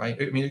 right?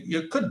 I mean,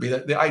 it could be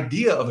that the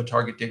idea of a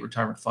target date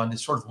retirement fund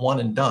is sort of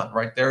one and done,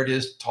 right? There it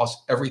is,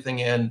 toss everything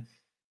in.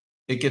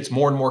 It gets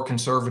more and more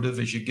conservative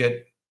as you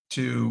get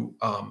to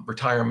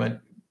retirement,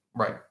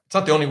 right? It's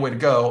not the only way to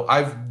go.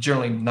 I've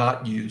generally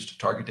not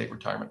used target date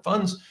retirement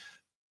funds,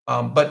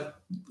 but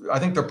I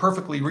think they're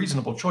perfectly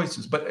reasonable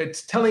choices. But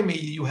it's telling me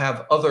you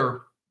have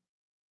other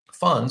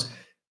funds.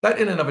 That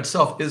in and of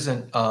itself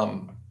isn't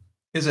a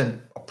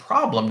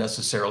problem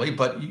necessarily,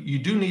 but you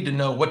do need to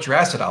know what's your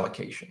asset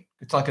allocation.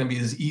 It's not going to be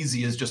as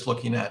easy as just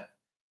looking at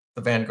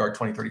the Vanguard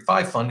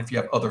 2035 fund if you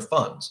have other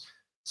funds.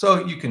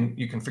 So you can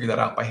figure that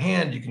out by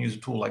hand. You can use a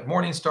tool like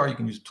Morningstar. You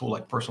can use a tool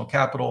like Personal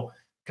Capital,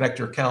 connect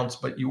your accounts,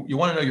 but you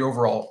want to know your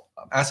overall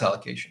asset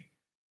allocation.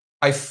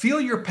 I feel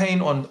your pain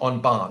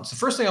on bonds. The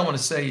first thing I want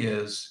to say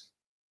is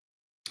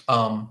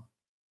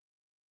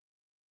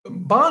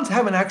bonds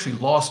haven't actually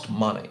lost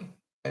money.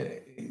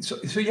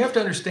 so you have to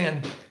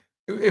understand,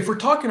 if we're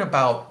talking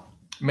about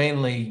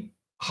mainly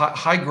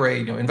high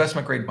grade,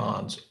 investment grade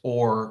bonds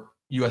or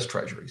U.S.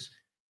 Treasuries,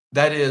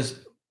 that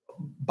is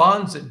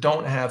bonds that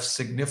don't have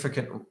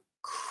significant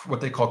what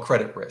they call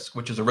credit risk,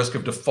 which is a risk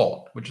of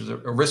default, which is a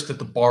risk that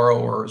the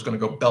borrower is going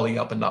to go belly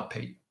up and not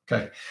pay you.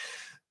 Okay.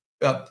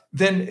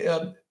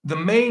 Then the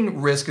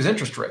main risk is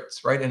interest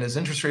rates, right? And as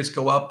interest rates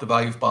go up, the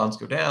value of bonds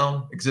go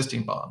down,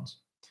 existing bonds.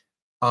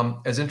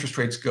 As interest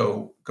rates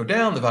go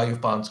down, the value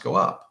of bonds go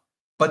up.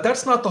 But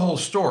that's not the whole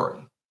story,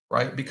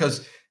 right?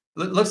 Because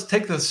let's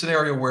take the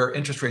scenario where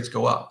interest rates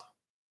go up.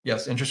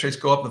 Yes, interest rates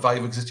go up, the value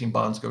of existing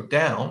bonds go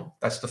down.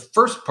 That's the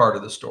first part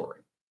of the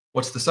story.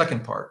 What's the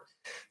second part?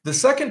 The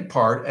second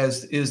part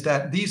is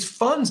that these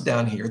funds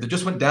down here that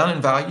just went down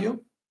in value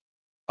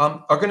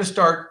are going to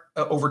start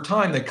over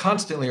time. They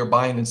constantly are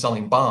buying and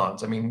selling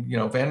bonds. I mean,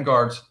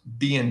 Vanguard's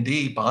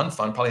BND bond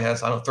fund probably has,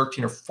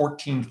 13 or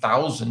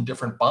 14,000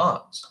 different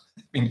bonds.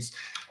 I mean, it's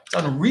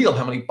unreal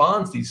how many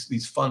bonds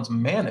these funds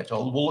manage.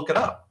 We'll look it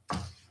up.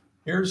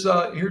 Here's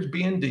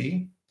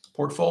BND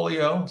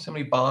portfolio. So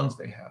many bonds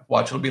they have.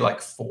 Watch, it'll be like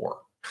 4.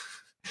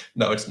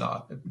 No, it's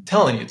not. I'm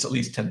telling you, it's at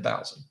least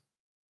 10,000.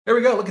 There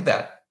we go. Look at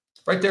that.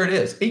 Right there it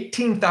is.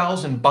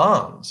 18,000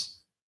 bonds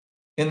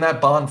in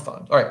that bond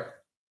fund. All right.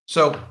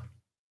 So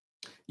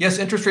yes,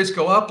 interest rates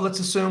go up.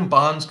 Let's assume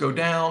bonds go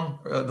down.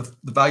 The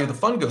value of the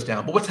fund goes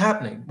down. But what's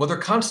happening? Well, they're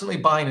constantly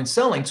buying and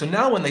selling. So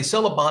now when they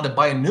sell a bond and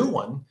buy a new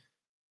one,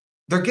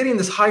 they're getting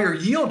this higher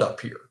yield up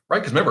here, right?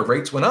 Because remember,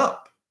 rates went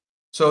up.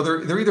 So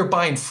they're either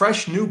buying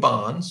fresh new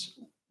bonds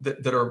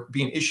that are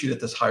being issued at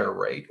this higher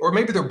rate, or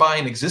maybe they're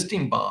buying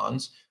existing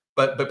bonds,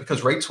 but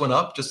because rates went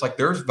up, just like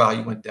their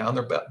value went down,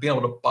 they're being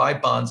able to buy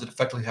bonds that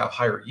effectively have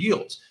higher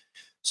yields.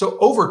 So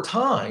over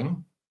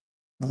time,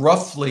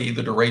 roughly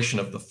the duration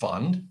of the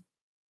fund,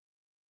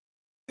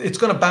 it's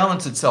going to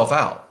balance itself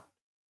out.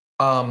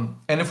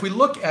 And if we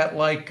look at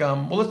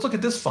well, let's look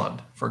at this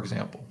fund, for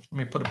example. Let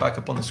me put it back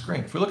up on the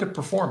screen. If we look at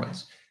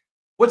performance,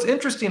 what's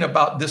interesting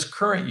about this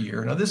current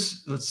year,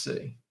 let's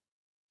see.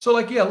 So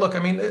yeah, look, I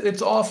mean,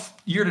 it's off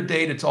year to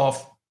date, it's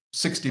off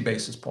 60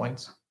 basis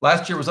points.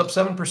 Last year was up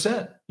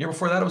 7%. Year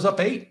before that, it was up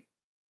 8%.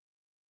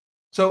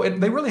 So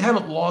they really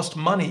haven't lost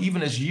money,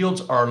 even as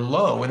yields are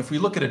low. And if we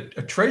look at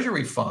a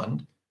treasury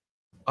fund,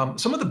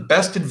 some of the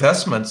best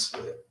investments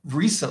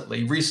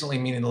recently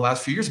meaning the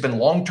last few years, have been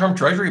long-term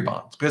treasury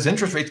bonds, because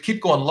interest rates keep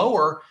going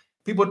lower.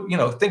 People,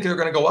 think they're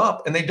going to go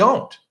up, and they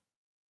don't.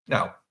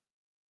 Now,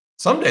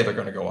 someday they're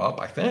going to go up,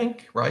 I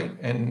think, right?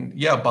 And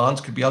yeah, bonds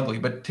could be ugly.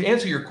 But to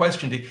answer your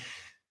question,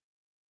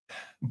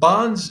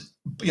 bonds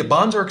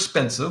are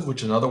expensive,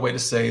 which is another way to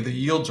say the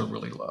yields are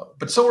really low.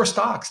 But so are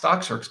stocks.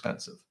 Stocks are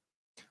expensive.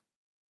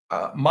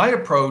 My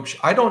approach,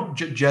 I don't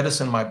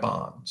jettison my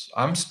bonds.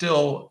 I'm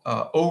still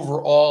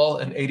overall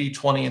an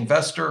 80-20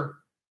 investor.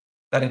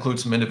 That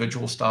includes some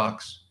individual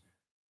stocks.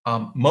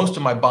 Most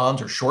of my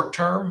bonds are short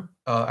term.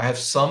 I have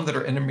some that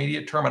are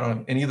intermediate term. I don't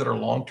have any that are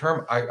long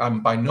term.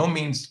 I'm by no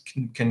means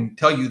can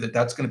tell you that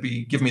that's going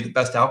to give me the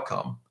best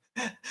outcome.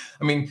 I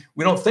mean,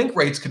 we don't think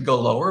rates could go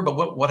lower,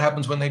 but what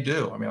happens when they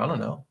do? I mean, I don't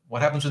know.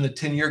 What happens when the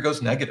 10-year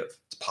goes negative?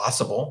 It's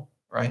possible,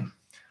 right?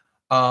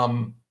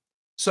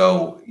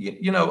 So,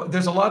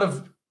 there's a lot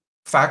of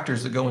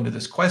factors that go into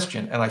this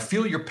question, and I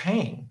feel your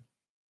pain.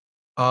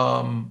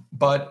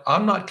 But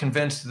I'm not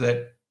convinced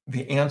that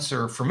the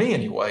answer, for me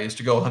anyway, is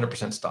to go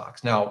 100%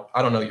 stocks. Now,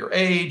 I don't know your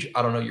age.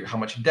 I don't know how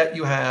much debt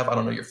you have. I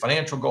don't know your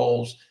financial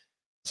goals.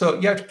 So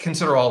you have to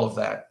consider all of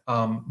that.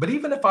 But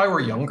even if I were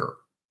younger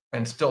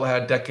and still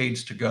had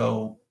decades to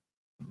go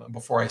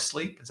before I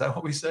sleep, is that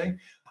what we say?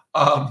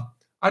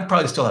 I'd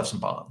probably still have some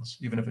bonds,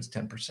 even if it's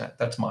 10%.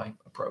 That's my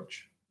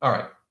approach. All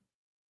right.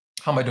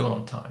 How am I doing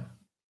on time?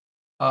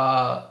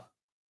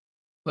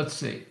 Let's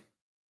see.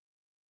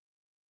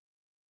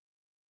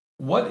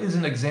 What is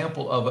an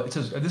example of, it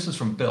says, this is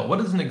from Bill. What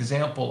is an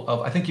example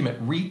of, I think you meant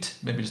REIT,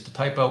 maybe just a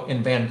typo,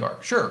 in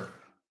Vanguard? Sure.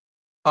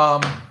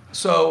 Now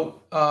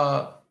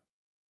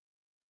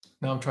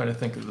I'm trying to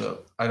think of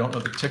I don't know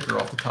the ticker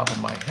off the top of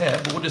my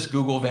head, but we'll just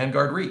Google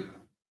Vanguard REIT.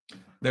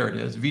 There it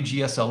is,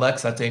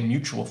 VGSLX, that's a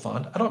mutual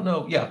fund. I don't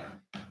know, yeah,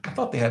 I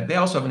thought they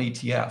also have an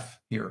ETF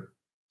here.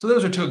 So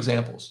those are two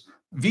examples.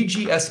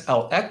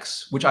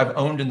 VGSLX, which I've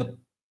owned in the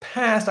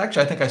past,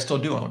 actually, I think I still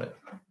do own it.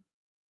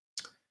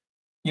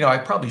 I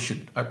probably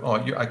should.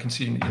 I can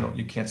see,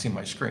 you can't see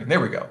my screen. There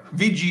we go.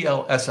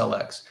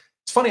 VGSLX.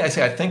 It's funny I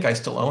say I think I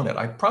still own it.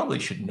 I probably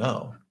should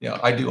know. Yeah,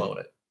 I do own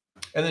it.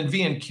 And then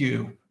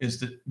VNQ is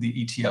the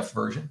ETF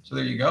version. So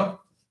there you go.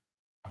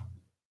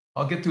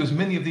 I'll get through as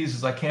many of these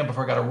as I can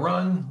before I got to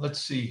run.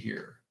 Let's see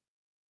here.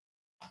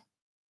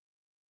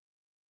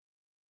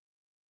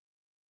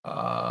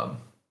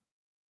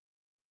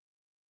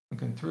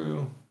 Looking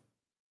through.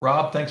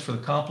 Rob, thanks for the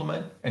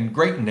compliment. And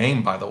great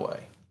name, by the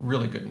way.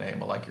 Really good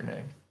name. I like your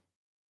name.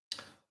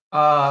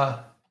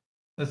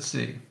 Let's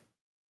see.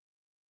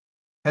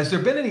 Has there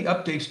been any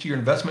updates to your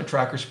investment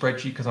tracker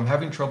spreadsheet? Because I'm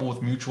having trouble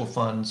with mutual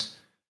funds,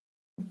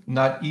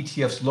 not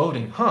ETFs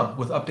loading,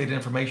 with updated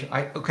information.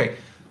 Okay.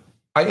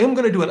 I am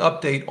going to do an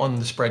update on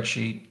the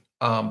spreadsheet.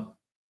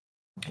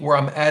 where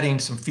I'm adding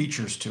some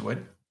features to it.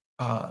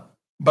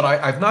 But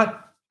I've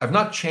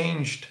not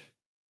changed.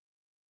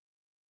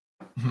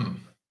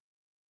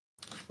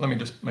 Let me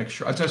just make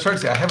sure. I started to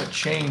say I haven't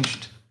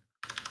changed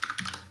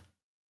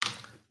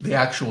the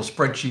actual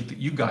spreadsheet that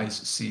you guys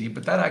see,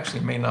 but that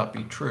actually may not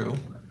be true.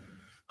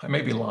 I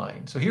may be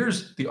lying. So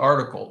here's the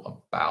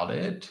article about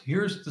it.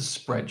 Here's the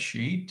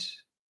spreadsheet.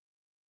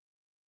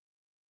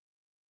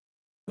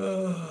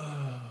 No,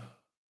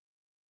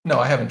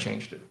 I haven't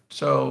changed it.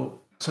 So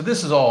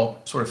this is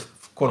all sort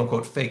of quote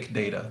unquote fake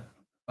data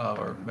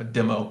or a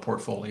demo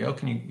portfolio.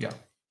 Can you, yeah.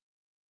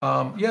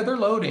 Yeah, they're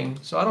loading.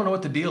 So I don't know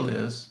what the deal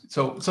is.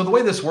 So the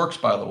way this works,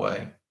 by the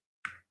way,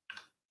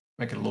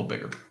 make it a little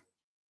bigger.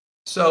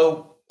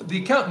 So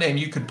the account name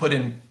you could put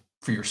in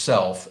for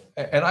yourself,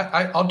 and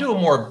I'll do a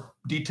more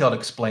detailed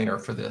explainer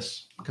for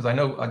this because I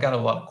know I got a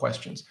lot of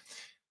questions.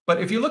 But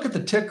if you look at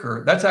the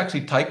ticker, that's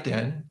actually typed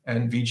in,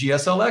 and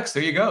VGSLX,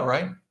 there you go,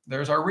 right?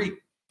 There's our REIT.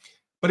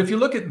 But if you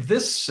look at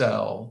this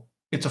cell,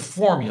 it's a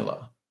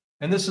formula.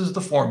 And this is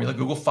the formula,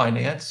 Google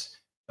Finance.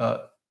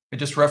 It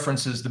just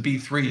references the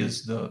B3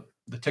 is the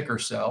ticker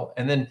cell.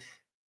 And then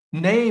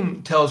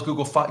name tells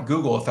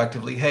Google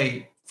effectively,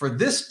 hey, for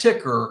this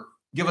ticker,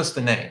 give us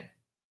the name.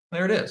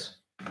 There it is.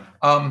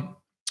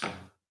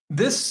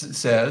 This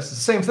says the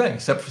same thing,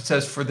 except it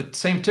says for the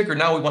same ticker,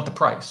 now we want the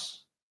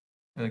price.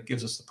 And it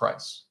gives us the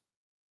price.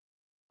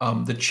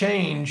 The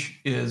change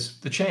is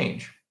the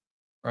change,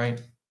 right?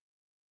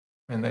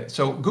 And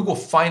so Google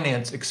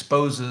Finance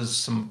exposes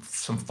some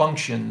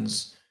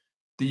functions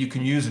that you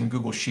can use in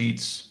Google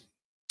Sheets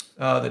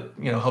that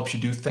helps you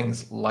do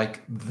things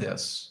like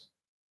this.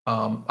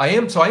 I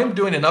am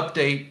doing an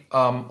update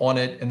on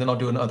it, and then I'll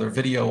do another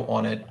video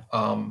on it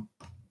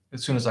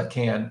as soon as I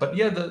can. But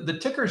yeah, the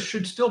tickers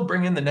should still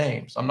bring in the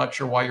names. I'm not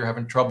sure why you're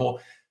having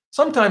trouble.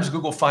 Sometimes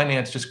Google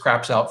Finance just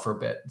craps out for a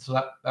bit, so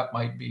that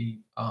might be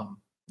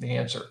the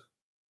answer.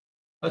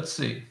 Let's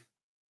see.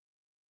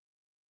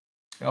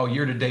 Oh,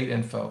 year-to-date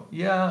info.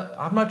 Yeah,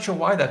 I'm not sure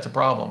why that's a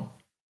problem.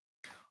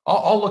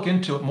 I'll look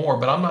into it more,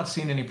 but I'm not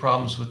seeing any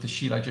problems with the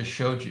sheet I just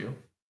showed you.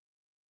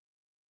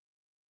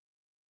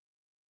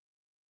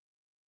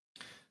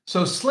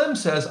 So Slim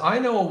says, I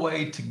know a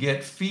way to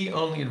get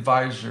fee-only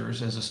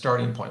advisors as a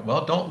starting point.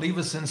 Well, don't leave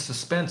us in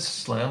suspense,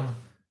 Slim.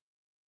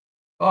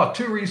 Oh,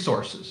 2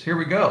 resources. Here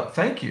we go.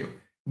 Thank you.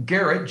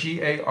 Garrett,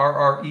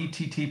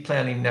 GARRETT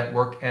Planning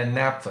Network, and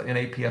NAPFA,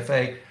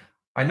 NAPFA.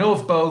 I know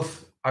of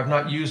both. I've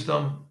not used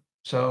them,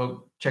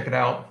 so check it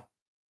out.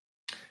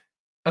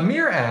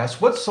 Amir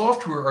asks, what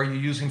software are you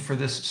using for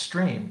this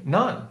stream?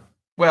 None.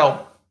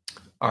 Well,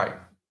 all right.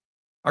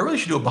 I really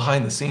should do a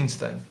behind the scenes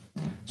thing.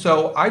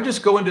 So I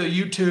just go into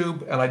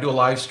YouTube and I do a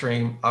live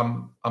stream.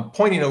 I'm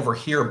pointing over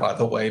here, by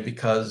the way,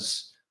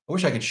 because I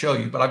wish I could show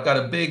you, but I've got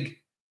a big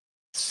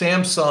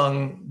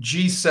Samsung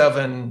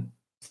G7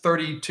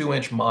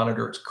 32-inch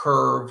monitor. It's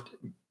curved.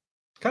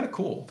 Kind of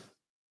cool.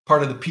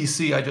 Part of the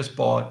PC I just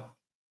bought.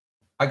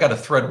 I got a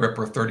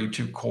Threadripper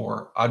 32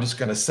 core. I'm just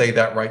going to say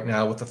that right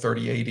now with the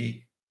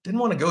 3080. Didn't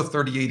want to go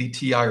 3080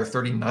 Ti or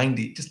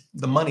 3090. Just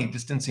the money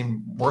just didn't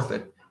seem worth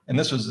it. And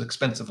this was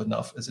expensive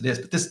enough as it is.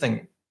 But this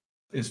thing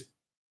is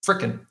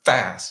freaking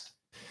fast.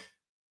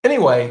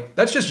 Anyway,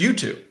 that's just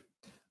YouTube.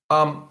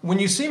 When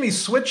you see me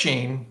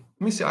switching,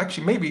 let me see.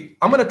 Actually, maybe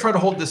I'm going to try to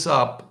hold this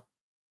up.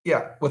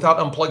 Yeah, without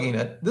unplugging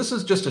it. This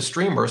is just a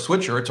streamer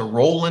switcher. It's a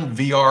Roland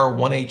VR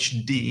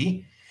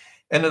 1HD.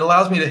 And it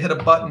allows me to hit a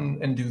button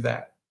and do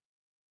that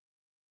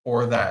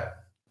or that.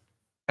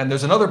 And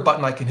there's another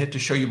button I can hit to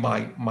show you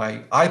my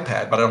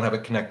iPad, but I don't have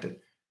it connected.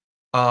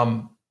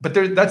 But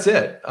that's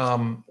it.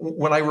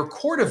 When I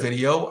record a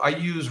video, I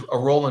use a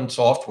Roland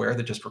software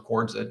that just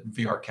records it,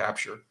 VR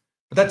capture.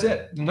 But that's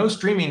it. No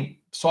streaming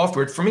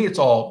software. For me, it's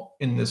all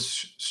in this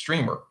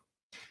streamer.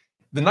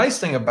 The nice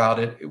thing about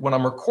it, when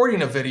I'm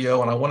recording a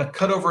video and I want to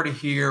cut over to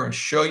here and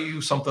show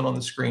you something on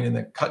the screen and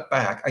then cut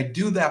back, I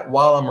do that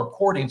while I'm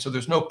recording, so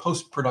there's no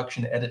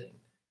post-production editing.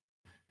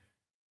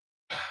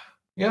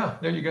 Yeah,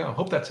 there you go.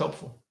 Hope that's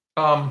helpful.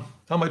 How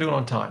am I doing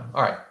on time?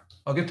 All right.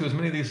 I'll get to as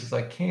many of these as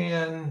I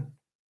can.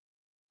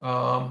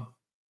 Rob,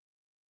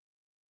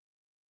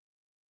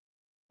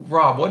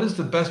 what is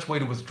the best way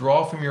to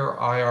withdraw from your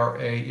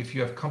IRA if you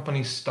have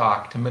company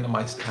stock to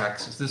minimize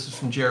taxes? This is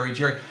from Jerry.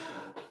 Jerry,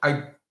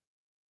 I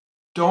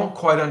don't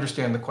quite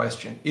understand the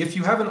question. If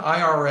you have an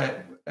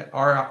IRA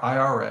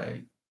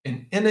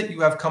and in it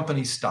you have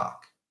company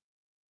stock,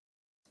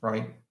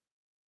 right?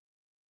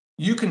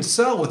 You can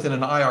sell within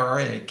an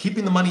IRA,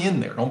 keeping the money in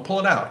there. Don't pull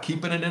it out.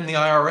 Keeping it in the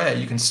IRA.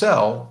 You can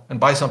sell and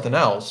buy something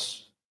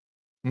else,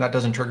 and that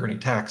doesn't trigger any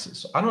taxes.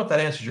 So I don't know if that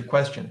answers your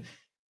question.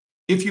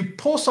 If you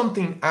pull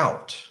something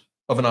out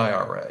of an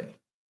IRA,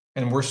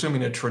 and we're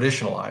assuming a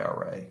traditional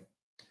IRA,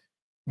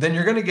 then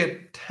you're going to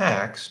get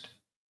taxed,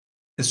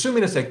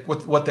 assuming it's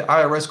what the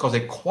IRS calls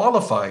a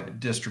qualified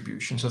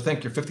distribution. So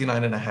think you're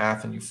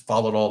 59.5 and you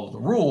followed all of the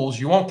rules,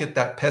 you won't get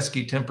that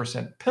pesky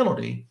 10%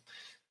 penalty.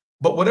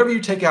 But whatever you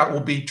take out will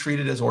be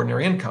treated as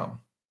ordinary income.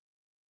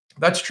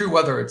 That's true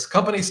whether it's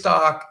company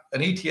stock,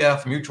 an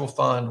ETF, a mutual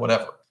fund,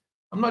 whatever.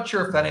 I'm not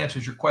sure if that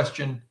answers your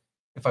question.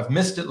 If I've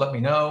missed it, let me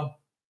know.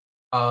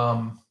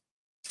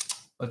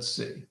 Let's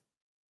see.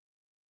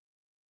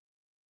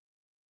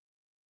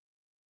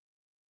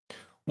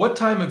 What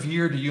time of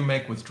year do you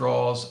make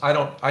withdrawals?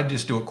 I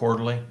just do it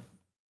quarterly.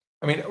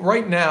 I mean,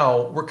 right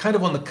now, we're kind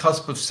of on the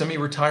cusp of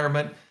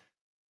semi-retirement.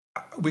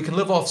 We can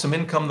live off some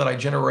income that I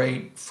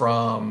generate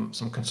from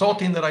some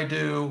consulting that I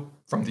do,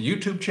 from the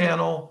YouTube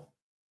channel.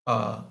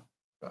 I'm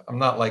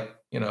not like,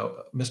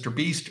 Mr.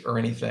 Beast or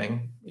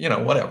anything,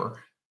 whatever.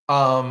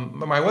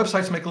 My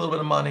websites make a little bit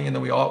of money, and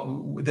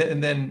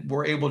then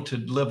we're able to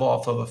live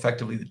off of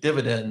effectively the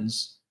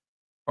dividends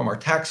from our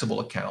taxable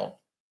account.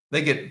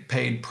 They get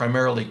paid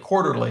primarily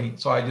quarterly,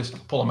 so I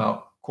just pull them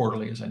out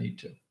quarterly as I need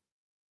to.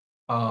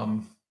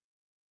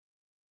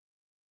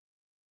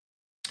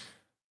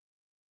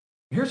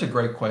 Here's a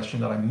great question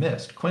that I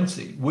missed.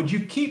 Quincy, would you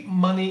keep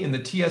money in the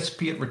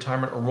TSP at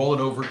retirement or roll it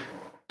over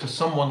to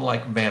someone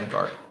like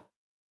Vanguard?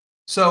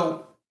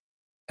 So,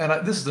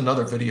 this is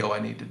another video I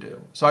need to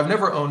do. So I've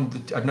never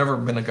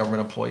been a government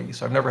employee,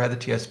 so I've never had the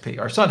TSP.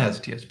 Our son has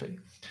a TSP.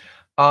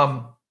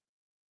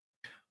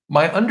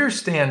 My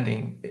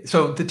understanding,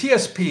 so the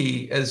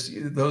TSP, as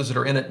those that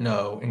are in it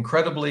know,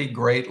 incredibly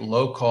great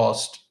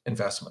low-cost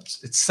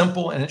investments. It's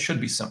simple, and it should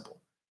be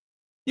simple.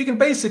 You can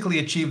basically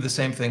achieve the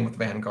same thing with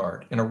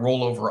Vanguard in a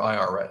rollover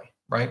IRA,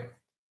 right?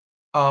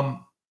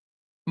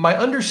 My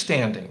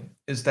understanding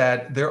is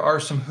that there are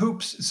some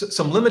hoops,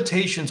 some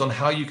limitations on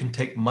how you can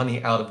take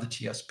money out of the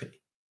TSP.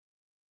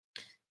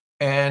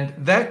 And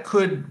that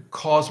could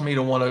cause me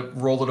to want to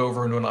roll it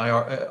over into an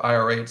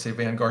IRA at, say,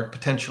 Vanguard,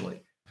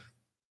 potentially.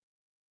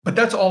 But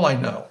that's all I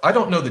know. I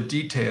don't know the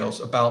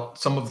details about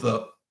some of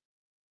the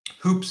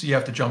hoops you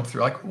have to jump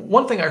through. Like,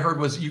 one thing I heard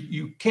was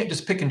you can't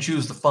just pick and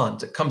choose the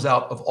funds. It comes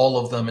out of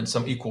all of them in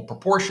some equal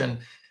proportion.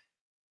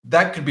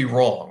 That could be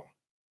wrong,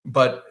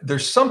 but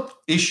there's some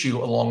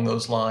issue along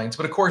those lines.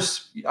 But of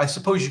course, I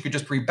suppose you could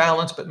just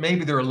rebalance, but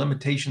maybe there are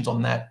limitations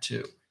on that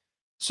too.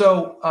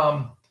 So,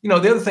 the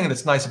other thing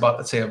that's nice about,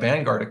 let's say, a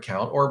Vanguard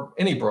account, or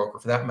any broker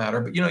for that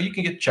matter, but you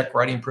can get check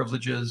writing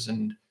privileges,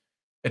 and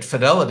at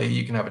Fidelity,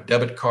 you can have a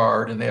debit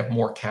card, and they have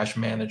more cash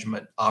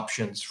management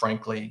options,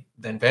 frankly,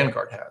 than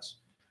Vanguard has.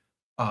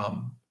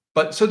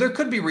 But so there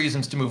could be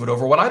reasons to move it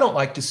over. What I don't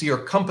like to see are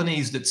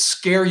companies that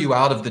scare you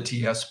out of the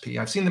TSP.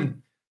 I've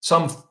seen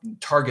some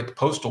target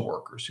postal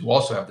workers who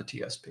also have the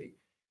TSP.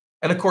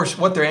 And of course,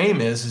 what their aim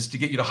is to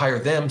get you to hire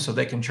them so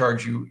they can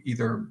charge you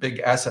either big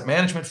asset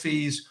management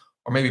fees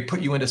or maybe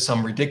put you into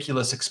some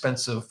ridiculous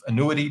expensive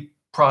annuity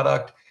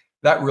product.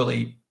 That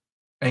really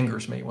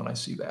angers me when I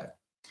see that.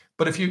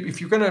 But if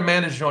you're going to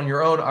manage it on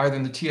your own, either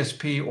in the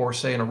TSP or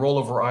say in a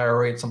rollover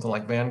IRA, something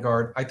like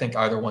Vanguard, I think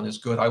either one is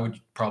good. I would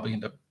probably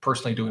end up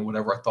personally doing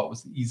whatever I thought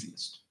was the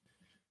easiest.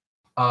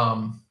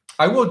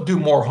 I will do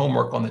more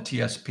homework on the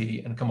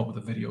TSP and come up with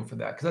a video for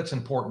that, because that's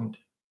important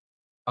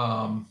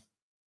to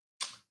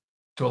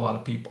a lot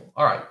of people.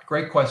 All right,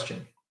 great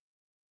question.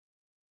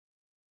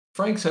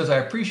 Frank says, I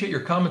appreciate your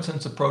common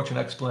sense approach and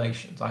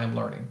explanations. I am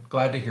learning.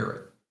 Glad to hear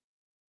it.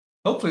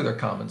 Hopefully they're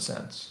common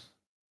sense.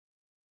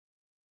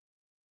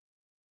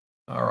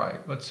 All right,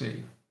 let's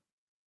see.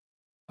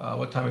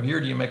 What time of year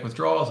do you make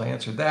withdrawals? I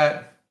answered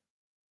that.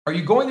 Are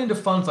you going into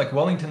funds like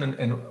Wellington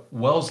and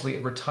Wellesley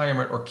at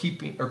retirement, or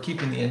keeping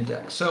the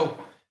index? So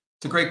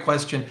it's a great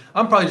question.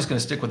 I'm probably just going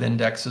to stick with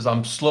indexes.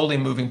 I'm slowly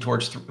moving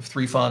towards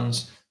three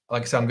funds.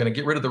 Like I said, I'm going to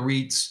get rid of the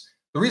REITs.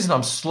 The reason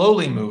I'm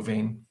slowly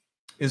moving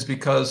is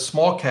because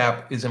small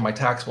cap is in my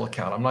taxable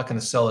account. I'm not going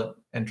to sell it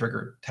and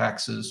trigger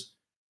taxes.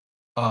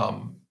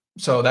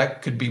 So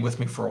that could be with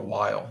me for a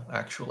while,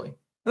 actually.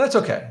 And that's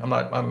okay.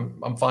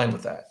 I'm fine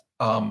with that.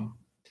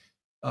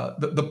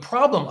 The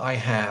problem I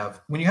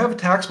have, when you have a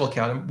taxable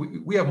account,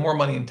 we have more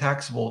money in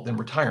taxable than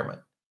retirement.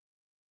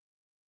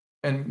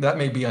 And that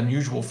may be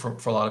unusual for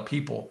a lot of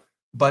people,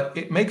 but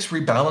it makes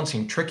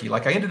rebalancing tricky.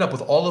 Like, I ended up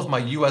with all of my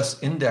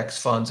US index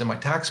funds in my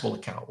taxable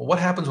account. Well, what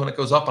happens when it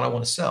goes up and I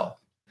want to sell?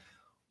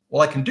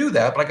 Well, I can do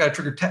that, but I got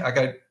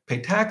to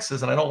pay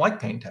taxes, and I don't like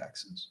paying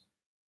taxes.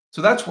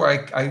 So that's where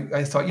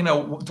I thought,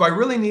 do I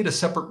really need a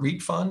separate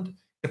REIT fund?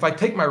 If I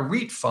take my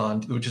REIT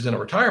fund, which is in a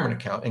retirement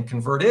account, and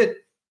convert it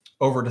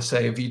over to,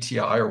 say, a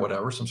VTI or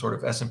whatever, some sort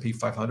of S&P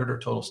 500 or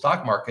total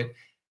stock market,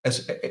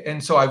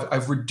 and so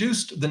I've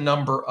reduced the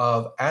number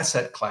of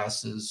asset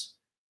classes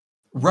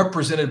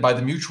represented by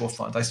the mutual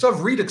funds. I still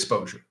have REIT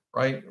exposure,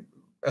 right?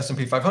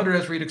 S&P 500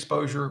 has REIT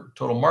exposure,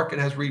 total market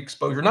has REIT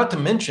exposure, not to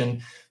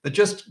mention that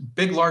just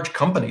big, large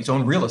companies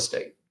own real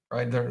estate,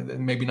 right? They're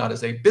maybe not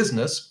as a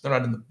business, they're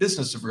not in the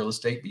business of real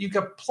estate, but you've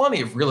got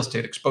plenty of real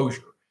estate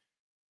exposure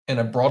in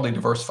a broadly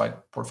diversified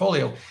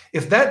portfolio.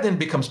 If that then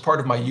becomes part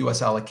of my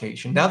US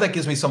allocation, now that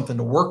gives me something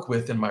to work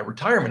with in my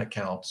retirement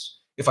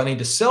accounts if I need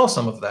to sell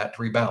some of that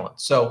to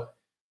rebalance. So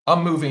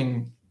I'm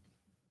moving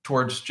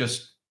towards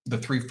just the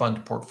three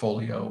fund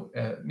portfolio,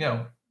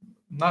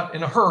 not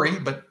in a hurry,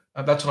 but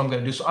that's what I'm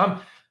going to do.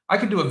 So I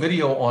could do a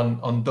video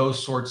on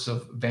those sorts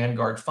of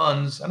Vanguard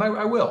funds, and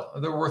I will.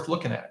 They're worth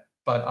looking at,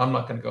 but I'm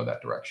not going to go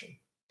that direction.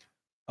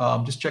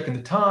 Just checking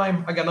the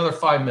time. I got another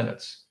 5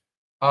 minutes.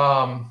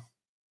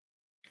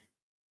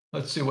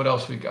 Let's see what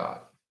else we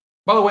got.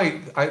 By the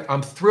way,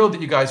 I'm thrilled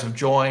that you guys have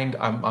joined.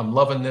 I'm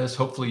loving this.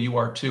 Hopefully you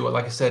are too.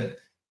 Like I said,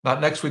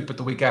 not next week, but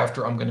the week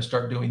after, I'm going to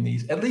start doing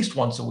these at least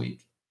once a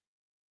week,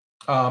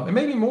 and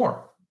maybe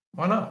more.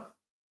 Why not?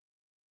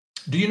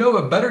 Do you know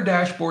of a better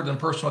dashboard than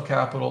Personal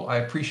Capital? I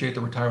appreciate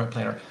the retirement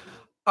planner.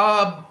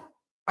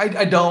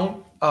 I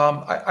don't.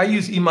 I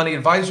use eMoney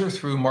Advisor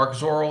through Mark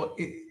Zorrell.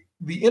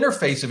 The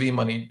interface of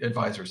eMoney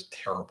Advisor is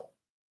terrible,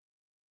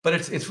 but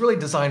it's really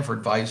designed for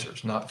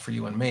advisors, not for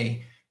you and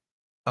me.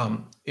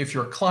 If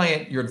you're a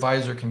client, your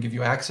advisor can give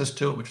you access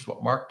to it, which is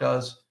what Mark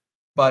does.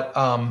 But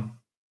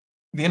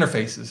the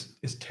interface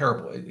is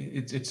terrible.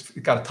 It's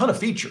got a ton of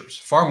features,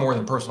 far more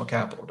than Personal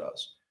Capital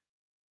does.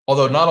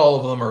 Although not all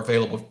of them are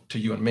available to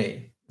you and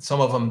me.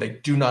 Some of them, they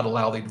do not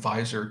allow the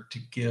advisor to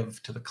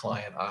give to the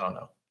client. I don't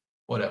know,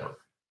 whatever.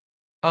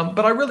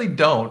 But I really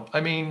don't.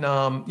 I mean,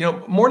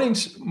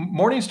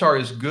 Morningstar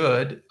is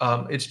good.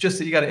 It's just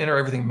that you got to enter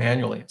everything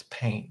manually. It's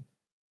pain.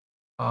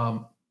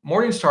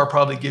 Morningstar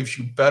probably gives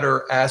you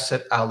better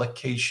asset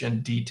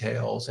allocation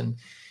details, and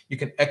you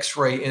can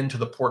X-ray into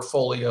the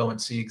portfolio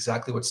and see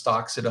exactly what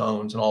stocks it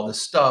owns and all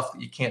this stuff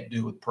that you can't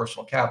do with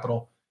Personal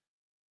Capital.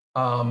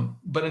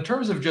 But in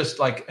terms of just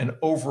like an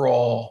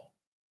overall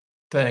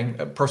thing,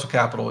 Personal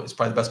Capital is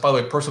probably the best. By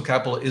the way, Personal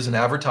Capital is an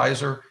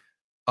advertiser.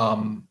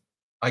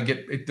 I get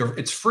it,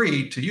 it's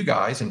free to you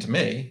guys and to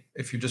me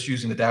if you're just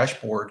using the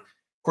dashboard.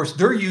 Of course,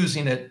 they're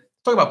using it.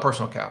 Talk about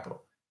Personal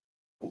Capital.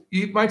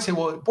 You might say,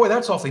 well, boy,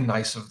 that's awfully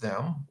nice of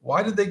them.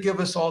 Why did they give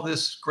us all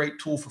this great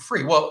tool for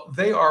free? Well,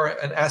 they are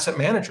an asset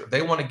manager.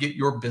 They want to get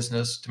your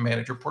business to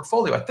manage your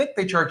portfolio. I think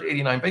they charge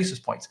 89 basis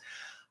points.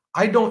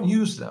 I don't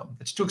use them.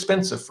 It's too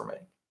expensive for me.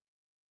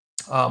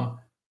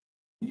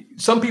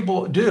 Some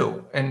people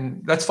do,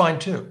 and that's fine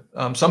too.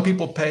 Some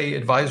people pay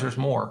advisors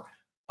more.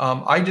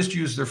 I just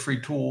use their free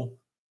tool,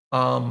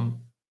 and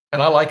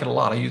I like it a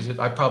lot. I use it.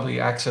 I probably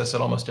access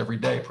it almost every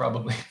day,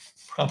 probably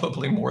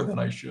more than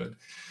I should.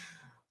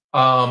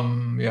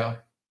 Yeah.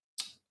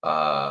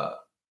 By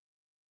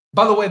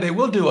the way, they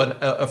will do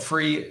a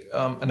free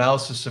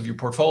analysis of your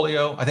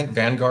portfolio. I think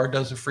Vanguard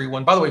does a free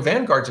one. By the way,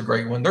 Vanguard's a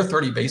great one. They're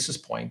 30 basis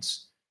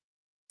points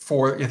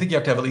for, I think you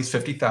have to have at least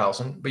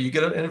 50,000, but you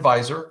get an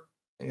advisor.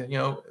 They're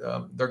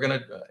going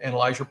to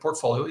analyze your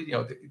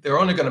portfolio. They're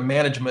only going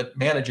to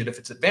manage it if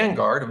it's at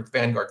Vanguard and with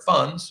Vanguard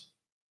funds.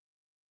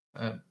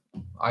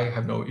 I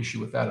have no issue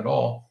with that at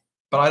all,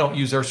 but I don't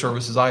use their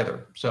services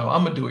either. So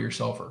I'm a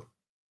do-it-yourselfer.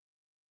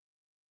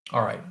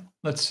 All right,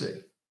 let's see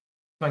if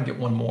I can get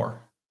one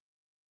more.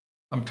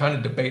 I'm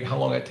trying to debate how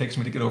long it takes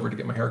me to get over to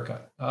get my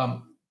haircut.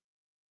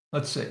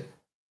 Let's see.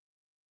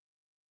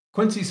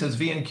 Quincy says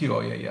VNQ.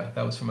 Oh, yeah.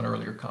 That was from an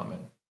earlier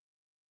comment.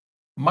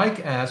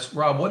 Mike asks,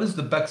 Rob, what is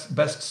the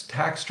best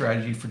tax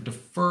strategy for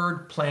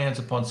deferred plans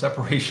upon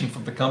separation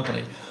from the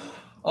company?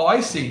 Oh, I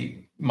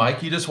see,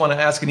 Mike. You just want to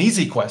ask an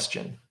easy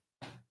question.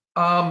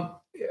 I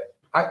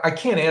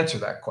can't answer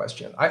that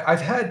question.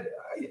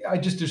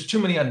 There's too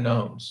many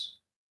unknowns.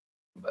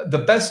 The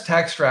best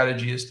tax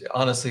strategy is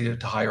honestly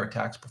to hire a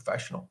tax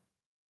professional.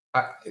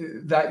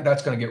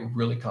 That's going to get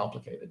really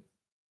complicated.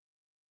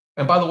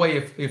 And by the way,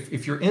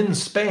 if you're in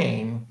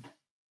Spain,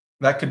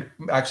 that could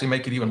actually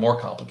make it even more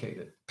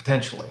complicated,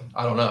 potentially.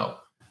 I don't know.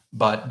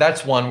 But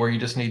that's one where you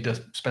just need to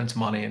spend some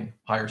money and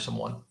hire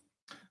someone.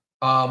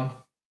 All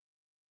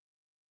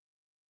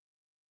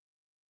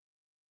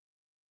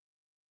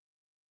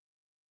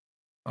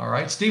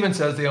right. Steven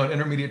says they own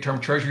intermediate term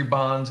treasury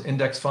bonds,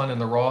 index fund,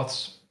 and the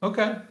Roths.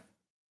 Okay.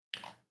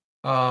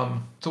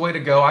 It's a way to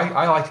go.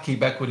 I like to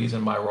keep equities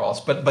in my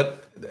Roths, but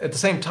at the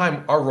same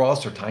time, our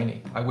Roths are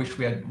tiny. I wish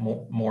we had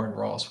more in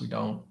Roths. We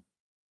don't.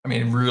 I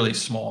mean, really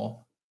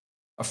small,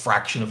 a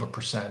fraction of a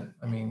percent.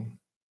 I mean,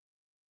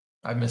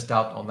 I missed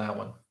out on that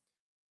one.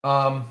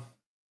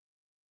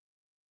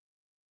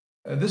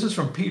 This is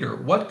from Peter.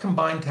 What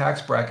combined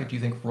tax bracket do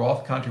you think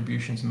Roth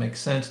contributions make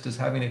sense? Does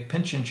having a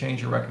pension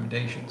change your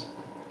recommendations?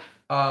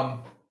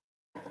 I'm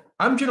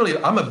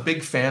a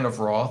big fan of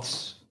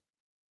Roths.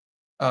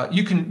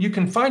 You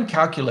can find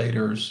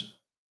calculators.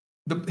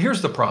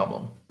 Here's the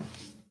problem.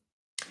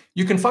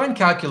 You can find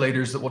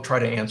calculators that will try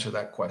to answer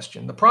that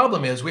question. The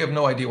problem is we have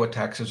no idea what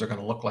taxes are going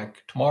to look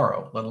like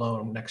tomorrow, let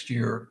alone next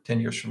year,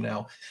 10 years from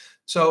now.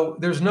 So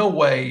there's no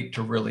way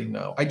to really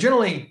know.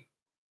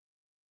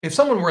 If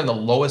someone were in the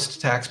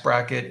lowest tax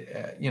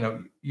bracket, you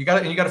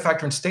got to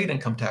factor in state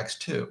income tax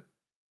too.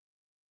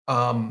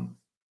 Then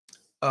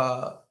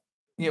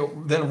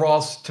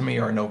Roths to me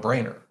are a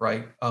no-brainer,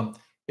 right?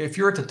 If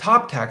you're at the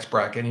top tax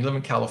bracket and you live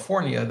in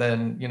California,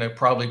 then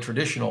probably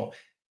traditional.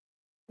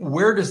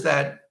 Where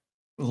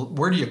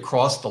do you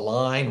cross the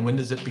line? When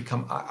does it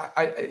become?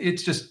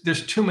 It's just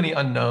there's too many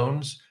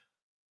unknowns.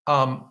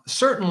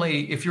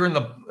 Certainly, if you're in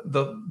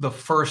the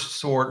first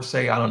sort,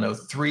 say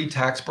 3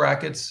 tax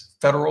brackets,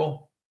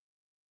 federal.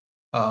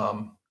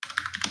 I'm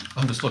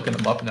just looking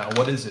them up now.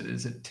 What is it?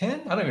 Is it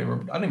 10? I don't even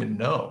remember. I don't even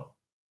know.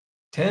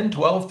 10,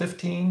 12,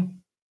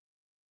 15.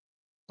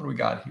 What do we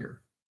got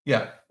here?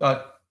 Yeah.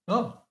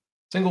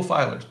 Single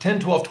filers, 10,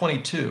 12,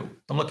 22.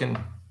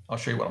 I'll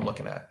show you what I'm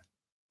looking at.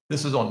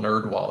 This is on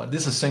NerdWallet.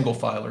 This is single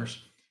filers.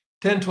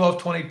 10,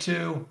 12,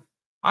 22.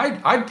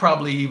 I'd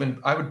probably,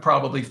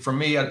 for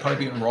me, I'd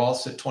probably be in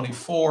Roths at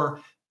 24.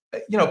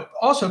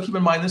 Also keep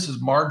in mind, this is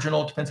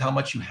marginal. It depends how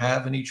much you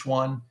have in each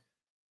one.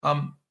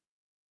 I'm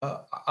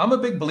a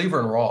big believer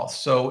in Roths.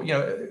 So,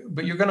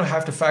 but you're going to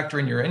have to factor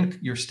in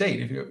your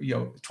state. If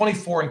you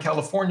 24 in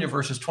California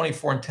versus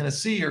 24 in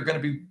Tennessee are going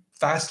to be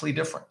vastly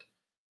different.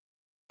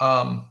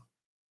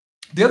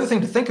 The other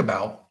thing to think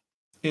about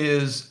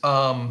is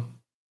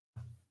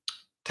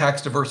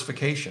tax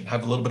diversification.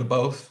 Have a little bit of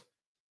both.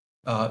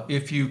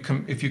 If you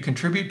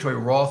contribute to a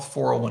Roth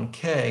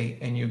 401k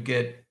and you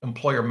get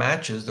employer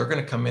matches, they're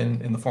going to come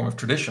in the form of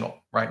traditional,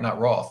 right? Not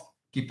Roth.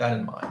 Keep that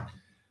in mind.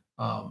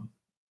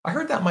 I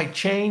heard that might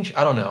change.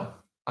 I don't know.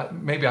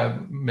 Maybe I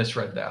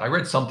misread that. I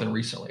read something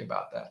recently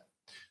about that.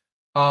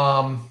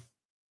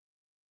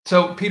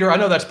 So Peter, I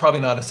know that's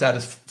probably not a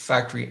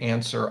satisfactory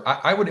answer.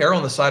 I would err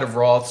on the side of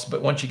Roths,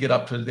 but once you get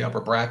up to the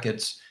upper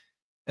brackets,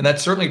 and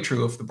that's certainly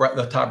true if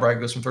the top bracket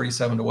goes from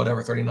 37 to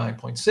whatever,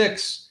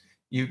 39.6,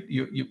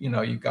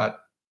 you've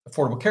got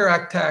Affordable Care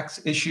Act tax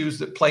issues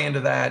that play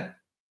into that.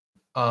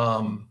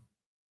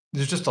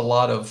 There's just a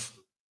lot of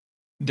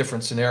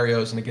different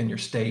scenarios, and again, your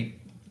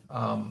state.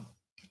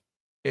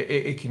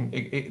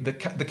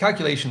 The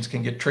calculations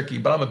can get tricky,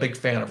 but I'm a big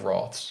fan of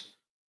Roths.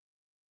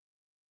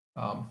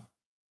 All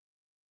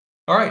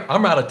right,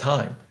 I'm out of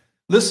time.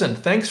 Listen,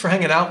 thanks for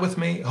hanging out with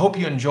me. Hope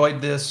you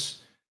enjoyed this.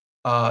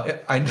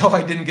 I know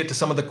I didn't get to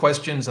some of the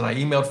questions, and I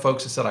emailed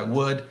folks that said I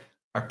would.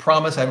 I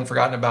promise I haven't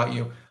forgotten about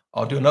you.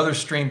 I'll do another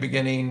stream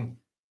beginning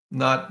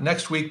not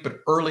next week,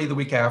 but early the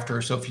week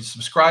after. So if you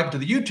subscribe to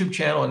the YouTube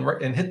channel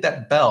and hit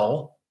that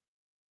bell,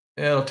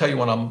 it'll tell you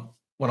when I'm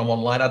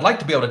online. I'd like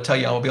to be able to tell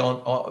you I'll be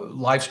on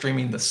live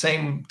streaming the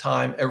same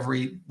time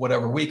every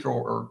whatever week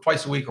or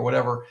twice a week or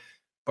whatever.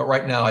 But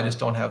right now I just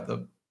don't have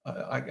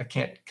I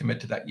can't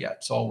commit to that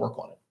yet. So I'll work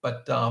on it.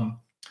 But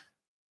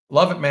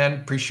love it, man.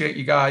 Appreciate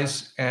you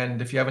guys.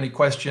 And if you have any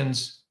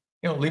questions,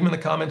 leave them in the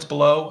comments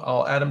below.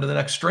 I'll add them to the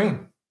next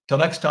stream. Till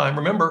next time,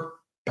 remember,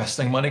 best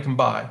thing money can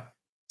buy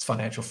is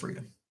financial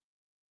freedom.